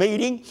attending that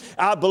meeting.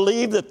 I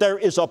believe that there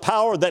is a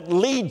power that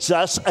leads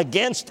us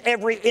against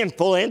every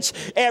influence,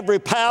 every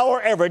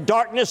power, every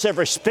darkness,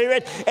 every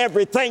spirit,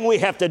 everything we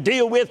have to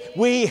deal with.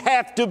 We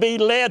have to be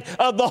led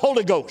of the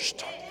Holy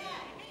Ghost.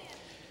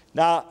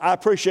 Now, I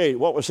appreciate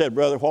what was said,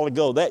 brother, a while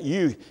ago. That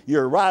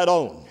you're right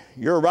on.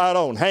 You're right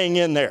on. Hang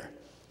in there.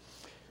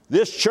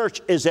 This church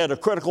is at a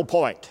critical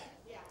point.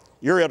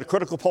 You're at a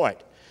critical point.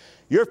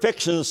 You're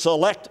fixing to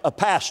select a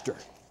pastor.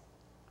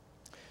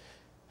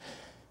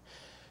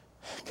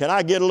 Can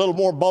I get a little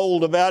more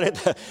bold about it?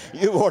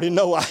 You already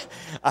know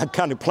I'm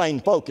kind of plain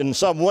folk in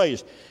some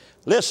ways.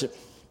 Listen,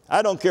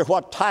 I don't care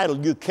what title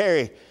you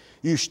carry,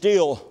 you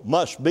still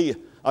must be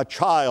a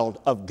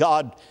child of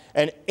God.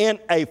 And in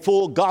a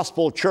full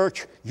gospel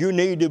church, you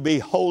need to be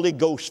Holy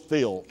Ghost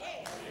filled.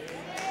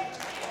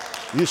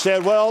 You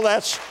said, well,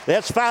 that's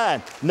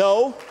fine.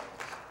 No.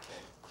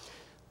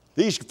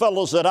 These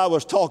fellows that I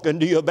was talking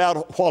to you about a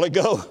while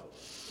ago,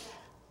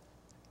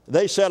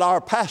 they said,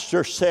 our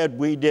pastor said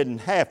we didn't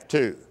have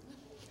to.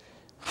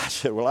 I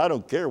said, well, I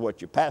don't care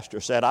what your pastor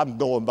said. I'm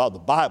going by the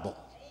Bible.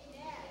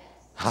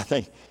 I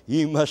think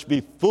you must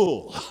be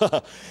full.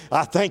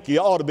 I think you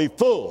ought to be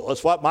full.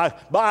 That's what my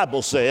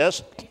Bible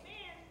says.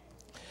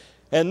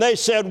 And they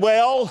said,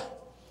 well,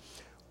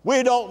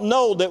 we don't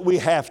know that we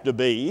have to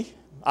be.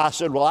 I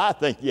said, well, I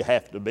think you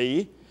have to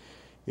be.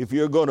 If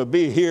you're going to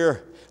be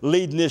here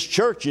leading this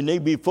church, you need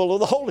to be full of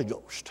the Holy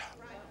Ghost.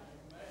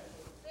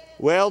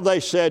 Well, they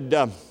said,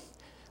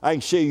 I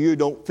can see you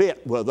don't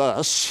fit with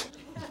us.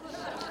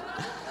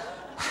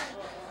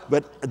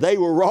 But they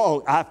were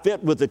wrong. I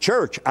fit with the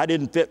church. I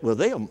didn't fit with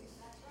them.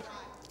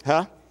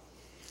 Huh?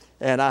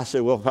 And I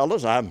said, well,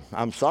 fellas,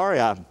 I'm sorry.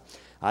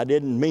 I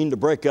didn't mean to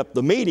break up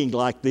the meeting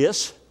like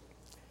this.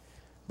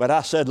 But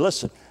I said,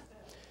 listen,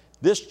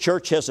 this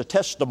church has a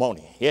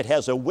testimony. It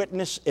has a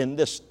witness in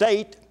this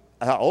state,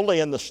 only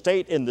in the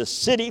state, in the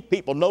city.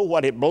 People know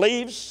what it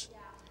believes.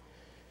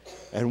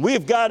 And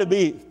we've got to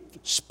be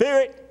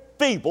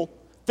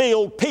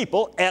Spirit-filled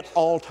people at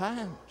all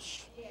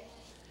times.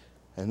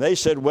 And they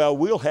said, well,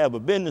 we'll have a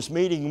business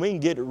meeting and we can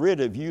get rid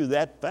of you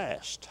that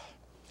fast.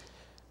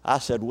 I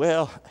said,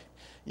 well,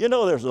 you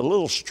know, there's a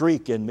little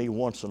streak in me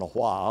once in a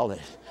while.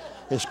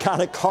 It's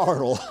kind of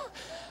carnal.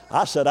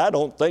 I said, I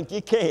don't think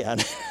you can.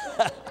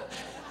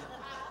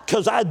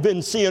 Because I'd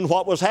been seeing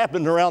what was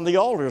happening around the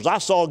altars. I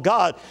saw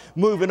God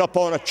moving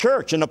upon a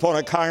church and upon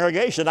a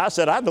congregation. I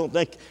said, I don't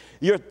think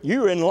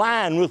you're in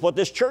line with what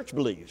this church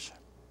believes.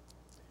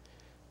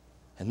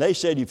 And they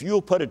said, if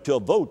you'll put it to a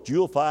vote,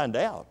 you'll find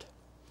out.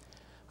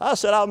 I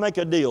said, I'll make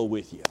a deal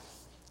with you.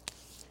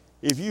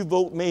 If you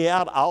vote me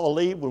out, I'll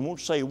leave and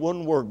won't say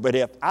one word. But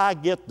if I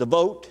get the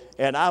vote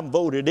and I'm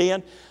voted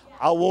in,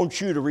 I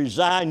want you to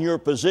resign your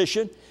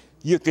position.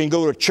 You can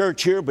go to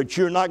church here, but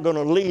you're not going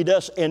to lead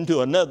us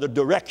into another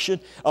direction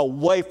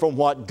away from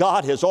what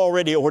God has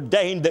already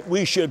ordained that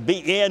we should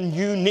be in.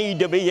 You need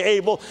to be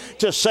able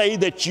to say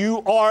that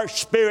you are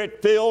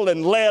Spirit-filled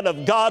and led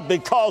of God,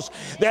 because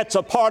that's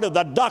a part of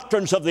the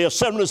doctrines of the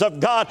Assemblies of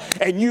God,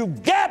 and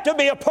you've got to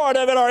be a part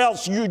of it or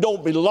else you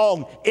don't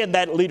belong in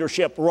that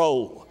leadership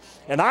role.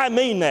 And I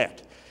mean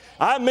that.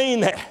 I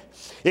mean that.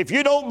 If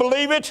you don't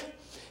believe it,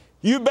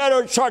 you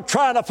better start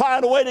trying to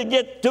find a way to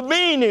get to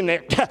being in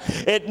it.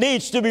 It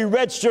needs to be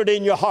registered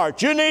in your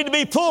heart. You need to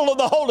be full of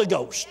the Holy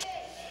Ghost.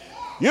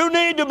 You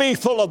need to be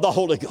full of the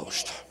Holy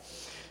Ghost.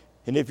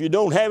 And if you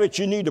don't have it,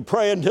 you need to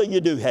pray until you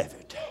do have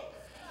it.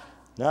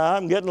 Now,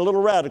 I'm getting a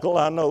little radical,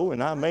 I know,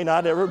 and I may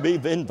not ever be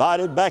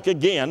invited back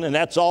again, and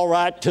that's all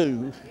right,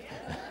 too.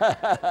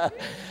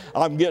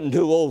 I'm getting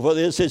too old for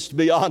this, to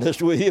be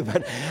honest with you,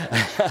 but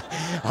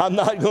I'm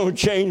not going to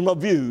change my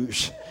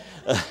views.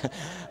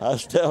 I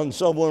was telling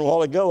someone a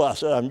while ago, I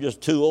said, I'm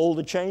just too old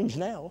to change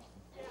now.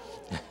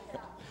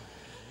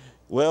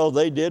 Well,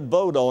 they did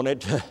vote on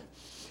it,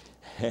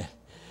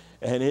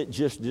 and it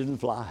just didn't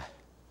fly.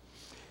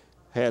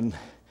 And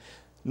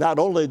not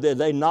only did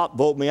they not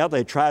vote me out,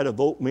 they tried to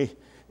vote me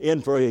in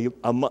for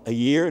a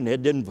year, and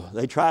it didn't.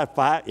 They tried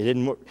 5, it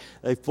didn't work.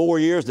 4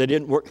 years, they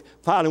didn't work.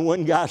 Finally,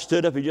 one guy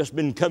stood up. He'd just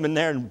been coming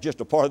there and just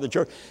a part of the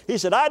church. He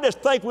said, I just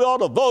think we ought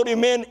to vote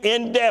him in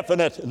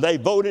indefinite. And they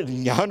voted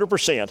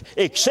 100%,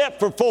 except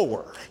for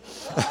 4.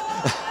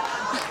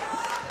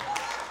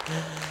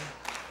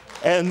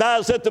 And I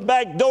was at the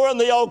back door, and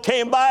they all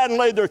came by and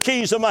laid their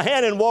keys in my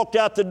hand and walked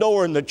out the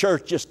door, and the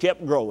church just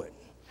kept growing.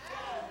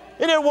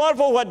 Isn't it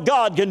wonderful what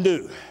God can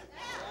do?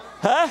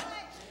 Huh?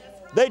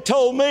 They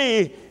told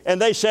me, and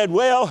they said,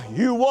 well,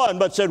 you won,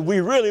 but said, we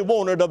really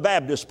wanted a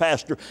Baptist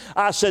pastor.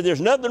 I said,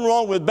 there's nothing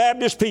wrong with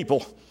Baptist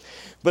people,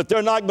 but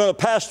they're not going to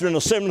pastor an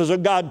Assemblies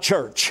of God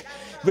church,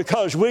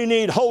 because we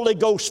need Holy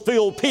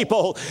Ghost-filled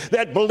people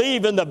that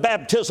believe in the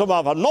baptism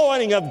of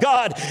anointing of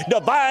God,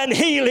 divine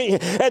healing,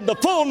 and the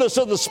fullness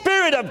of the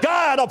Spirit of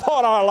God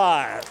upon our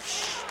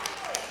lives.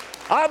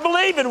 I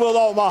believe it with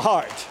all my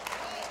heart.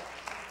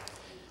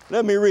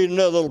 Let me read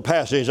another little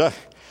passage.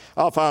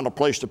 I'll find a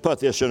place to put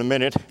this in a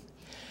minute.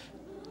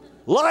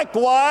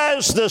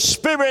 Likewise, the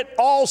Spirit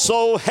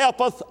also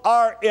helpeth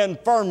our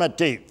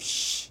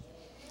infirmities.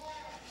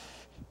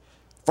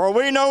 For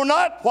we know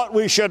not what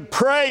we should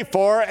pray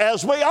for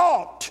as we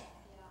ought.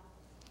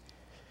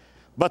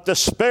 But the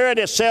Spirit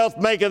itself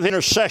maketh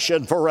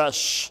intercession for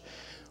us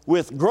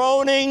with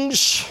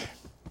groanings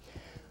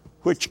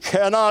which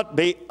cannot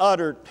be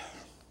uttered.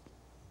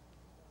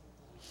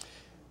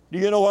 Do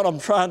you know what I'm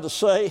trying to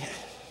say?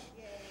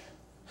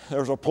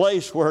 There's a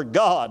place where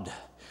God,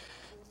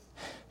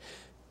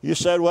 you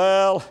said,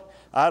 well,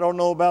 I don't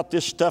know about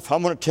this stuff.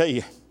 I'm going to tell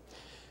you,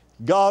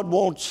 God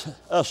wants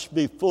us to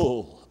be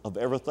full of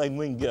everything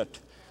we can get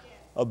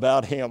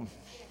about Him.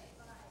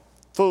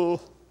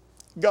 Full.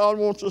 God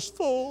wants us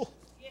full.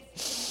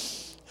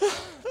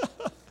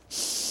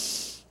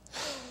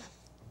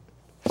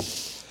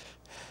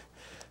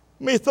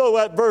 Let me throw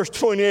that verse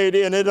 28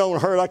 in. It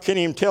don't hurt. I can't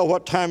even tell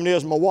what time it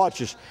is. My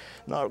watch is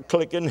not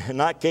clicking,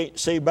 and I can't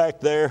see back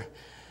there.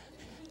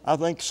 I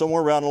think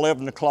somewhere around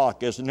 11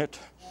 o'clock, isn't it?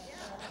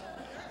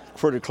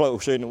 Pretty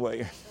close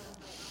anyway.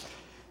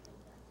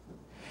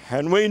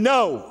 And we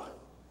know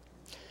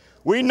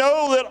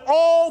that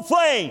all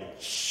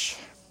things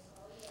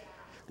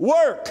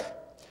work.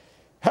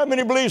 How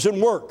many believes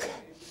in work?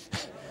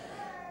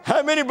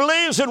 How many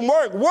believes in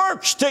work?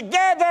 Works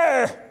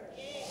together.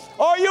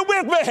 Are you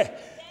with me?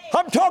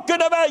 I'm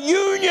talking about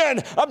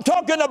union. I'm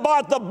talking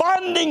about the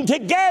bonding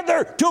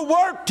together to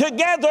work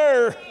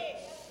together.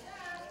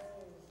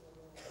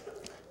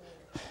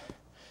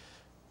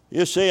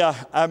 You see,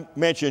 I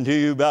mentioned to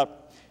you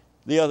about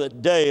the other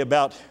day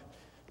about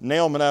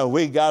Naomi and I.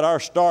 We got our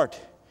start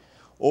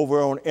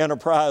over on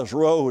Enterprise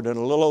Road in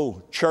a little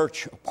old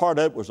church. Part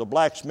of it was a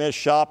blacksmith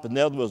shop, and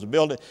the other was a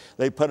building.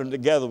 They put them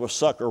together with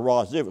sucker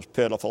rods. It was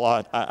pitiful.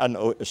 I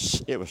know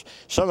it was.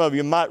 Some of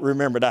you might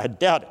remember it. I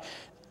doubt it.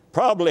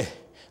 Probably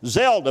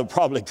Zelda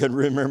probably could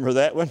remember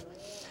that one.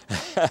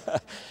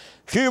 A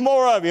few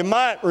more of you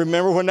might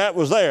remember when that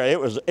was there. It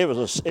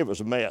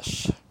was a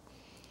mess.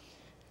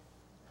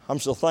 I'm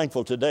so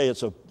thankful today.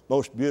 It's a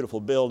most beautiful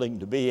building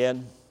to be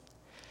in,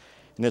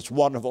 and it's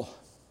wonderful.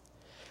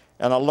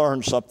 And I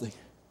learned something.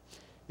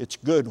 It's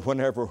good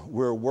whenever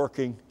we're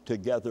working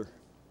together.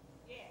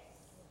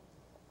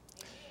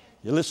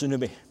 You listen to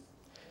me.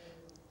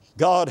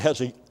 God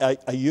has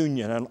a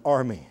union, an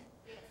army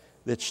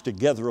that's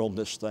together on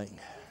this thing.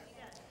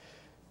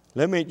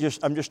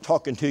 I'm just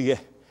talking to you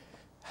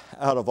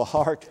out of a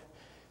heart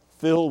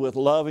filled with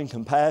love and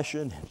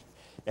compassion,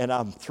 and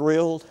I'm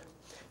thrilled.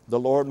 The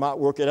Lord might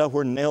work it out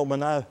where Naomi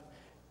and I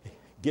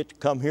get to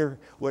come here.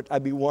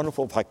 I'd be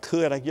wonderful if I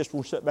could. I just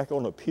want to sit back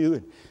on a pew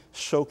and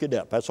soak it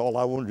up. That's all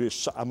I want to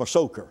do. I'm a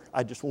soaker.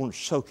 I just want to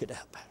soak it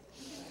up.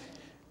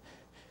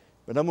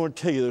 But I'm going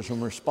to tell you there's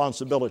some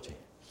responsibility.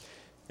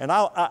 And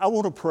I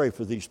want to pray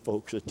for these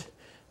folks that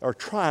are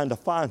trying to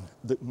find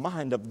the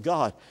mind of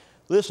God.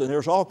 Listen,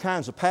 there's all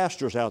kinds of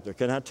pastors out there.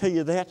 Can I tell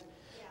you that?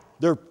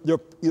 They're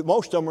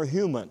most of them are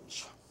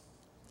humans.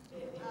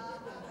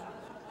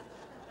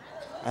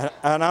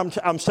 And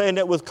I'm saying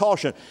that with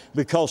caution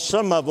because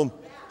some of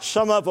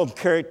them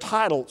carry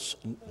titles.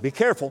 Be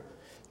careful.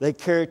 They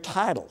carry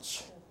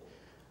titles,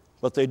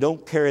 but they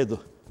don't carry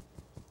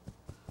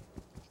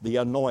the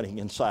anointing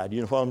inside.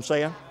 You know what I'm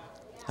saying?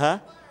 Huh?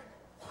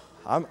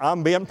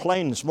 I'm being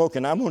plain and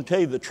smoking. I'm going to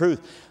tell you the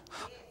truth.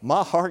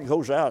 My heart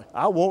goes out.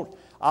 I want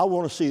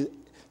to see.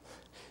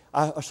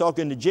 I was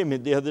talking to Jimmy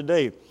the other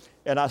day,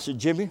 and I said,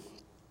 Jimmy,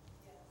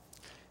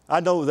 I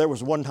know there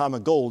was one time a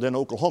goal in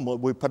Oklahoma.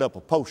 We put up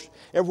a post.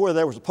 Everywhere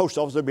there was a post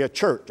office, there'd be a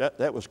church.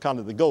 That was kind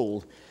of the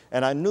goal.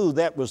 And I knew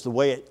that was the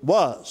way it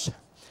was.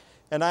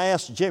 And I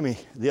asked Jimmy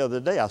the other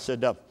day, I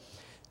said,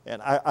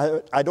 and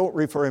I don't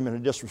refer him in a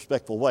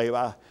disrespectful way.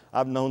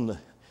 I've known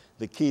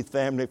the Keith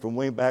family from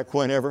way back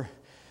whenever,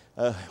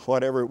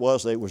 whatever it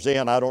was they was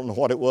in. I don't know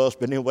what it was,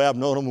 but anyway, I've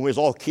known them when we was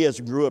all kids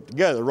and grew up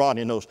together.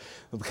 Ronnie knows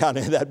kind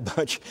of that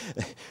bunch.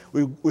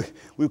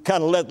 We've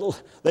kind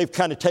of they've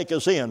kind of taken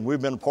us in.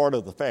 We've been a part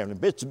of the family.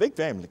 But it's a big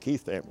family, the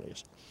Keith family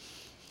is.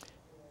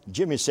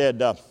 Jimmy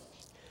said,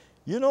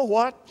 you know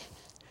what?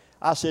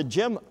 I said,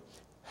 Jim,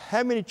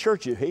 how many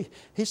churches?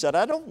 He said,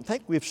 I don't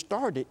think we've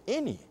started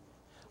any.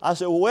 I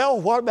said,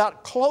 well, what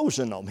about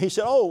closing them? He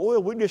said, oh,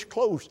 well, we just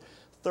closed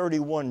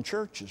 31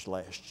 churches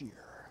last year.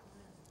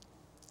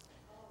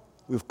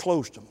 We've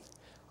closed them.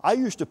 I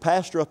used to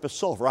pastor up at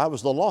Sulphur.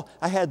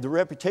 I had the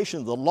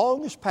reputation of the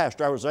longest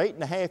pastor. I was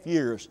 8.5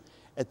 years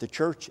at the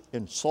church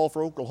in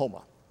Sulphur,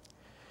 Oklahoma.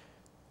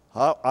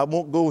 I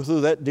won't go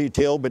through that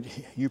detail, but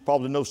you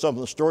probably know some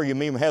of the story. You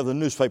may even have the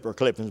newspaper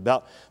clippings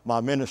about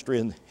my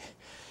ministry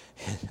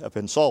up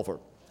in Sulphur.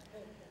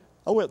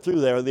 I went through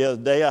there the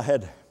other day. I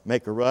had to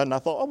make a run. I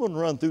thought, I'm going to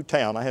run through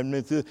town. I hadn't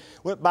been through.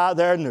 Went by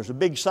there, and there's a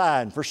big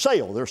sign for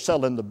sale. They're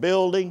selling the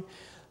building,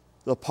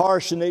 the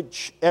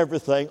parsonage,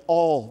 everything.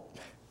 All.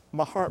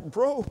 My heart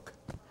broke.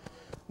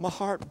 My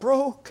heart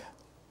broke.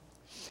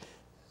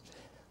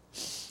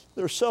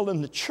 They're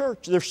selling the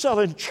church. They're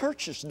selling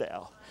churches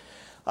now.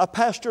 I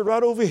pastored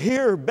right over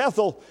here,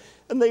 Bethel,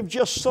 and they've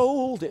just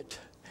sold it.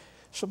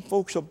 Some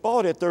folks have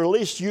bought it. They're at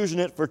least using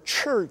it for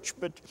church,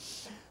 but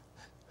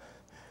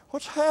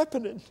what's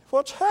happening?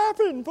 What's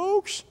happening,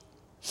 folks?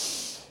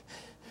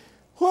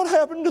 What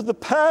happened to the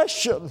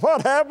passion?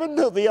 What happened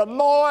to the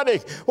anointing?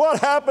 What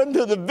happened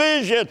to the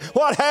vision?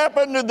 What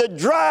happened to the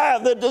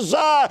drive, the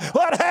desire?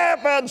 What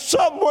happened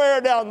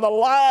somewhere down the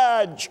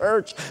line,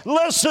 church?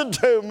 Listen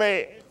to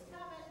me.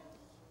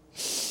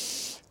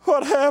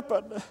 What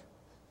happened?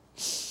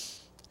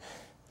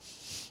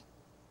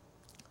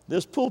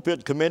 This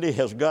pulpit committee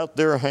has got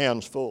their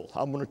hands full.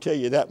 I'm going to tell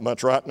you that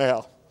much right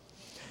now.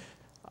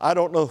 I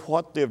don't know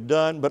what they've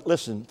done, but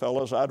listen,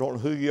 fellas, I don't know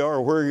who you are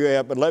or where you're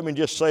at, but let me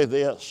just say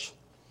this.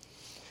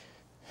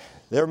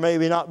 There may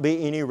not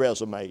be any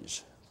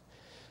resumes.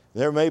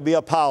 There may be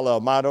a pile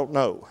of them, I don't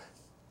know.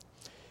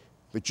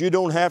 But you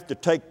don't have to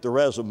take the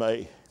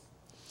resume.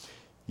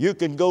 You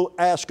can go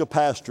ask a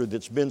pastor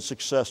that's been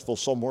successful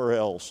somewhere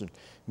else, and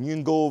you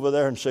can go over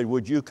there and say,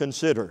 would you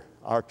consider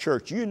our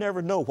church? You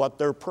never know what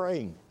they're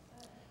praying.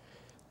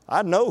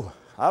 I know.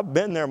 I've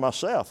been there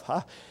myself.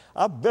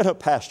 I've been a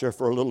pastor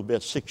for a little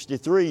bit,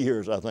 63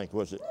 years, I think,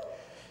 was it?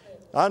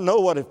 I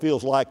know what it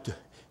feels like.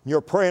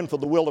 You're praying for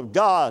the will of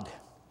God,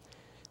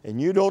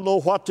 and you don't know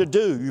what to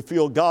do. You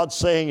feel God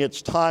saying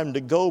it's time to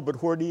go,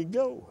 but where do you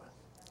go?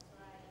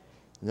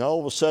 And all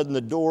of a sudden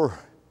the door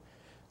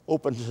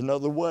opens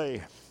another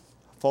way.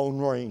 Phone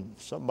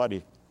rings.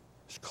 Somebody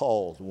is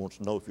called and wants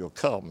to know if you'll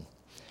come.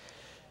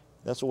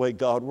 That's the way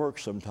God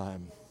works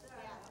sometimes.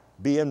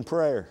 Be in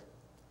prayer.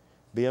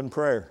 Be in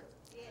prayer.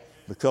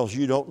 Because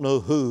you don't know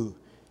who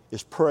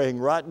is praying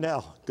right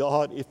now.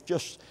 God, if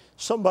just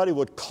somebody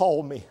would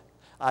call me,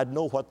 I'd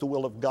know what the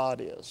will of God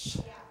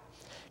is.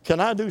 Can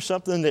I do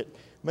something that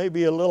may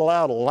be a little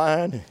out of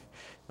line?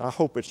 I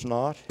hope it's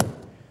not.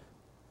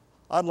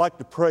 I'd like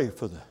to pray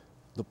for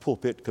the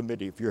pulpit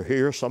committee. If you're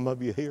here, some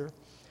of you here,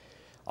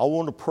 I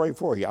want to pray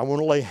for you. I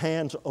want to lay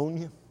hands on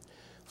you,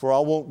 for I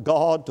want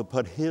God to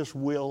put His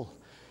will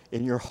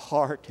in your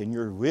heart, in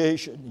your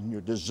vision, in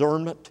your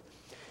discernment,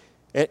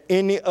 and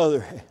any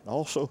other.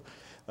 Also,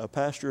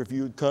 Pastor, if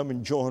you would come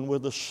and join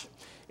with us,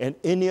 and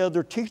any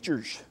other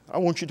teachers, I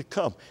want you to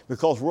come,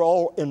 because we're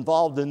all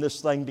involved in this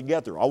thing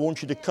together. I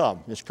want you to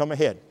come. Just come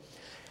ahead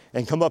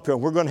and come up here.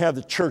 We're going to have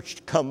the church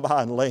to come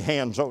by and lay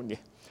hands on you.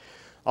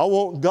 I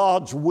want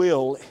God's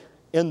will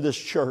in this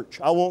church.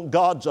 I want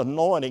God's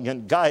anointing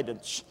and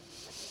guidance.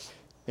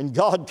 And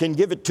God can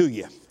give it to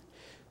you.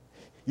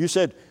 You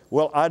said,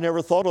 well, I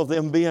never thought of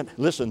them being,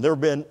 listen, they're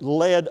being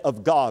led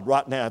of God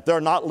right now. If they're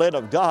not led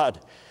of God,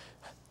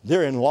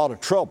 they're in a lot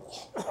of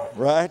trouble,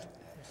 right?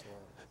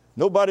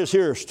 Nobody's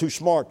here is too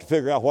smart to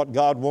figure out what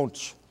God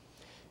wants.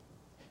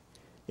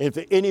 If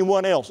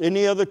anyone else,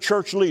 any other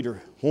church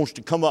leader wants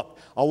to come up,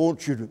 I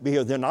want you to be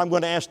here. Then I'm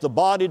going to ask the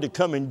body to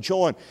come and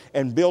join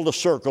and build a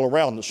circle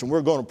around us. And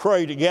we're going to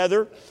pray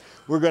together.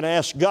 We're going to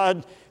ask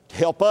God to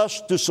help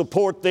us to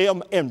support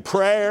them in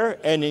prayer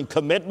and in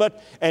commitment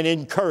and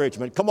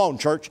encouragement. Come on,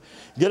 church.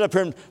 Get up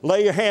here and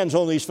lay your hands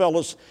on these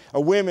fellows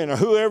or women or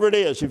whoever it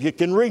is. If you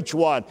can reach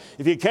one.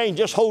 If you can't,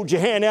 just hold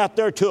your hand out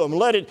there to them.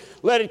 Let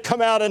it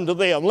come out into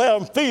them. Let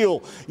them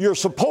feel your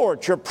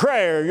support, your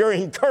prayer, your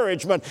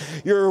encouragement,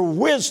 your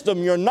wisdom,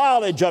 your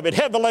knowledge of it.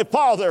 Heavenly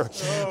Father,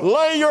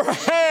 lay your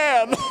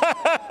hand.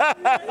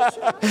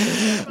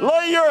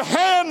 Lay your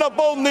hand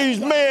upon these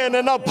men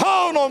and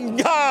upon them,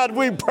 God,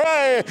 we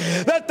pray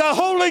that the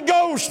Holy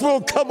Ghost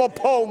will come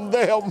upon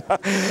them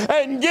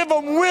and give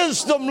them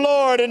wisdom,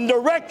 Lord, and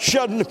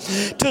direction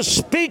to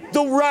speak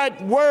the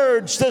right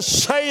words, to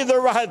say the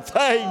right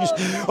things.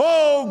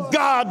 Oh,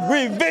 God,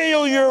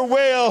 reveal your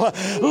will.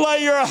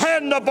 Lay your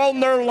hand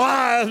upon their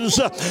lives.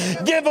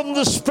 Give them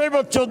the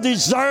spiritual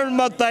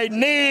discernment they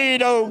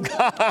need, oh,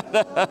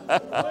 God.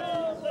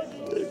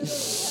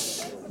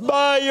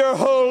 By your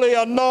holy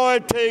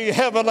anointing,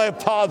 Heavenly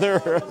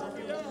Father,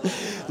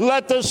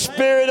 let the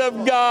Spirit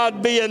of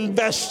God be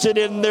invested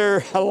in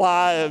their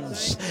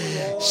lives.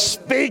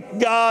 Speak,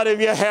 God,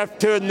 if you have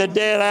to, in the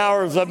dead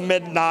hours of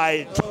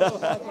midnight.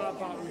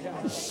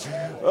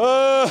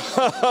 Oh,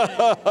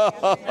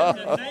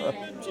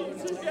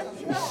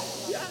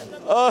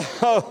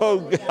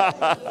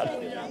 God.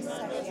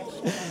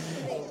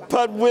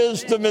 Put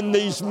wisdom in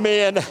these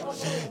men.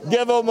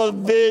 Give them a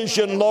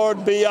vision,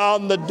 Lord,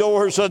 beyond the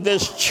doors of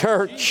this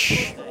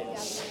church.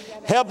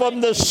 Help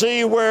them to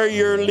see where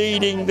you're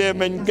leading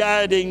them and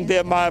guiding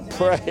them, I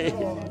pray.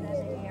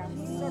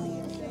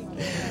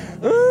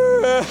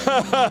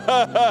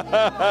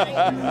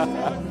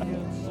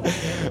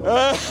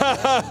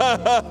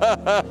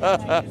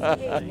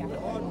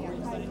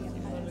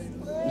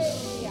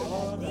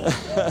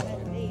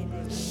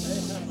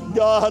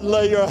 God,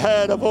 lay your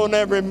hand upon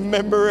every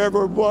member,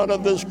 every one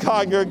of this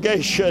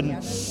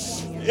congregation.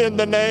 In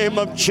the name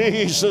of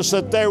Jesus,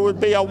 that there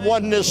would be a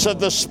oneness of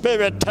the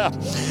Spirit.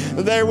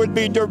 There would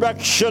be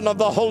direction of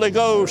the Holy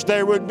Ghost.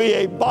 There would be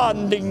a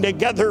bonding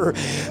together.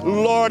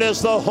 Lord,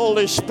 as the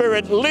Holy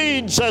Spirit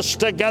leads us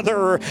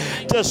together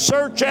to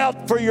search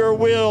out for your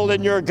will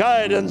and your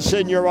guidance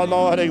and your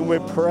anointing, we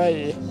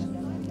pray.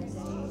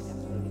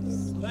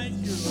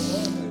 Thank you,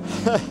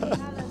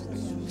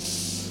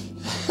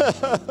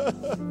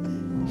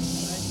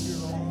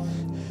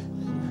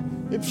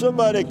 If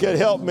somebody could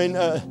help me,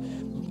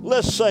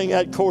 let's sing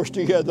that chorus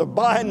together.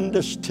 Bind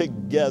us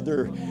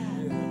together.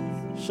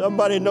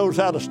 Somebody knows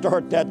how to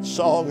start that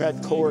song,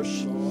 that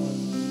chorus.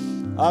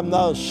 I'm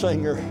not a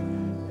singer.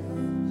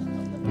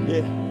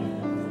 Yeah.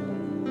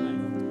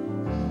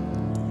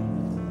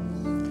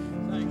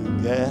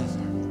 Together.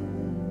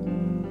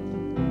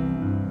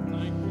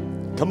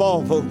 Come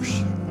on,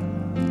 folks.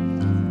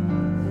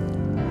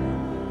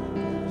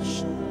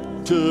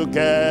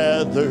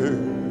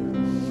 Together.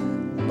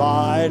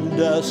 Bind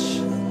us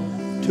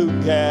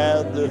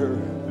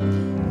together,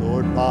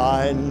 Lord,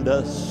 bind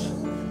us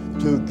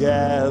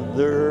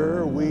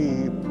together,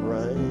 we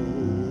pray.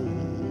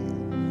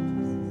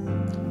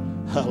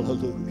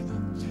 Hallelujah.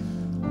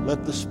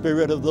 Let the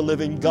Spirit of the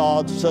living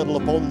God settle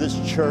upon this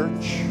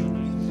church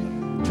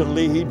to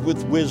lead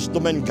with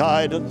wisdom and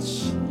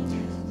guidance.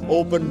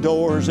 Open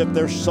doors. If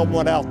there's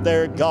someone out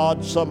there,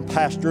 God, some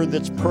pastor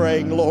that's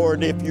praying,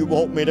 Lord, if you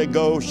want me to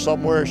go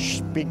somewhere,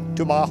 speak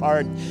to my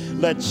heart.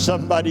 Let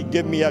somebody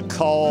give me a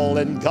call.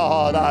 And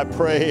God, I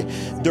pray,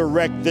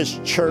 direct this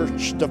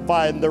church to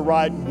find the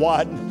right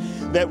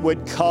one. that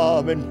would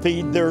come and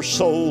feed their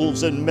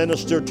souls and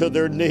minister to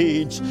their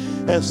needs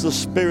as the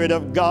Spirit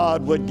of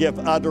God would give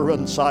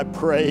utterance, I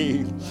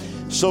pray.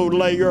 So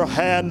lay your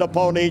hand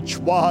upon each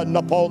one,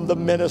 upon the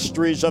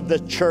ministries of the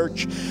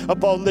church,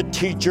 upon the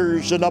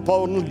teachers, and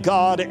upon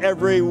God,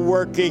 every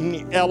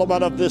working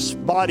element of this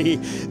body,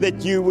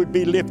 that you would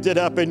be lifted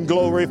up and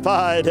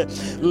glorified.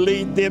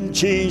 Lead them,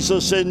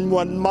 Jesus, in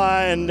one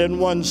mind and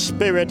one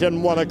spirit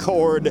and one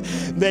accord,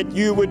 that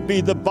you would be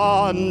the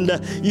bond,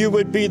 you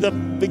would be the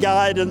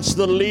guidance,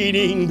 the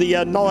leading, the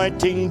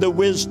anointing, the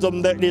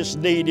wisdom that is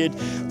needed.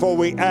 For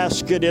we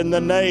ask it in the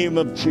name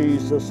of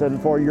Jesus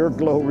and for your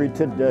glory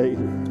today.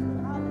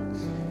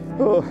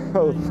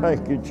 Oh,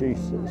 thank you,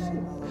 Jesus.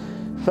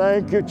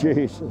 Thank you,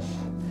 Jesus.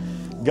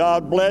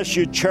 God bless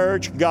you,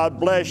 church. God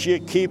bless you.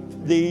 Keep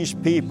these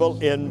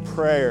people in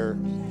prayer.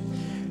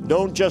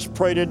 Don't just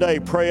pray today.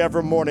 Pray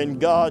every morning.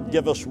 God,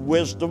 give us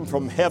wisdom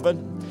from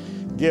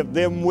heaven. Give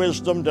them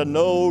wisdom to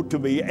know, to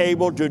be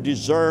able to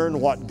discern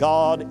what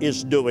God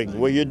is doing.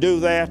 Will you do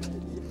that?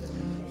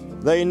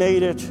 They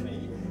need it.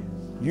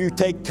 You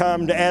take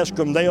time to ask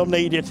them. They'll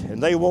need it,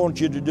 and they want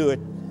you to do it.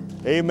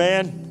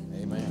 Amen.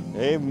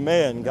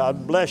 Amen.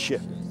 God bless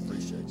you.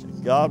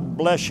 God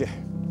bless you.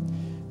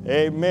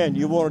 Amen.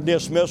 You want to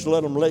dismiss,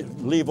 let them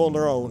leave on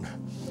their own.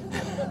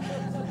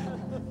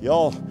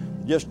 Y'all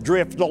just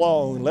drift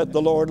along. Let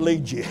the Lord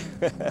lead you.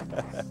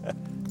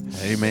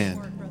 Amen.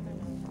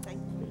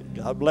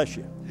 God bless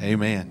you.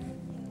 Amen.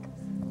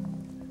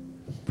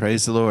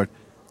 Praise the Lord.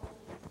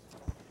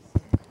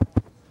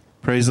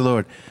 Praise the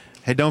Lord.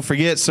 Hey, don't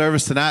forget,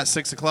 service tonight,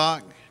 6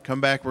 o'clock. Come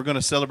back. We're going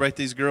to celebrate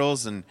these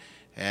girls, and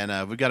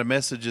we've got a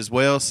message as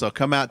well, so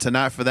come out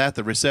tonight for that,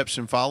 the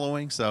reception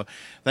following. So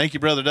thank you,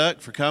 Brother Duck,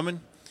 for coming.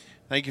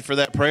 Thank you for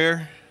that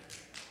prayer.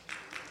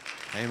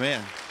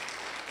 Amen.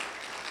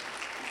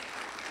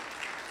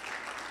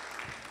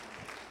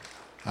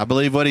 I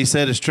believe what he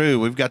said is true.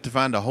 We've got to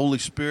find a Holy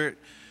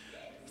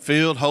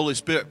Spirit-filled, Holy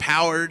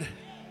Spirit-powered,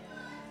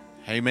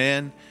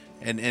 amen,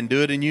 and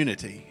do it in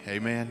unity.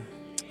 Amen.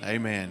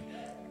 Amen.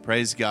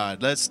 Praise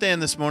God. Let's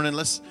stand this morning.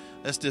 Let's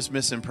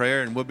dismiss in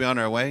prayer, and we'll be on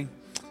our way.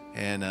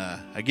 And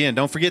again,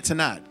 don't forget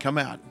tonight. Come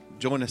out.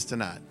 Join us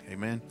tonight.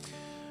 Amen.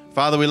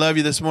 Father, we love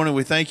you this morning.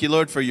 We thank you,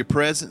 Lord, for your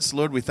presence.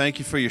 Lord, we thank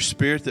you for your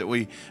spirit that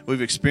we've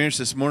experienced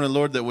this morning,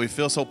 Lord, that we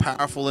feel so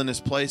powerful in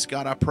this place.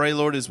 God, I pray,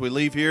 Lord, as we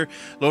leave here,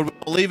 Lord,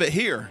 we'll leave it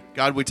here.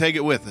 God, we take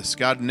it with us.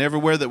 God, and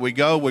everywhere that we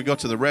go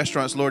to the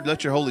restaurants, Lord,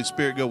 let your Holy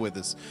Spirit go with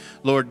us.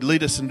 Lord,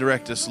 lead us and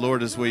direct us,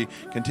 Lord, as we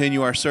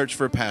continue our search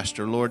for a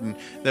pastor, Lord, and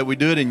that we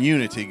do it in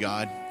unity,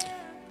 God.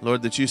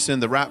 Lord, that you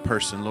send the right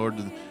person, Lord,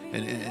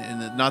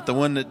 and not the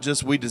one that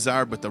just we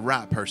desire, but the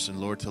right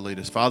person, Lord, to lead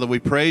us. Father, we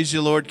praise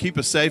you, Lord. Keep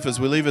us safe as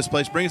we leave this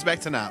place. Bring us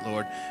back tonight,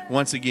 Lord,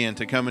 once again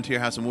to come into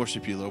your house and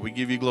worship you, Lord. We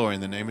give you glory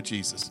in the name of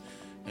Jesus.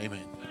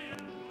 Amen.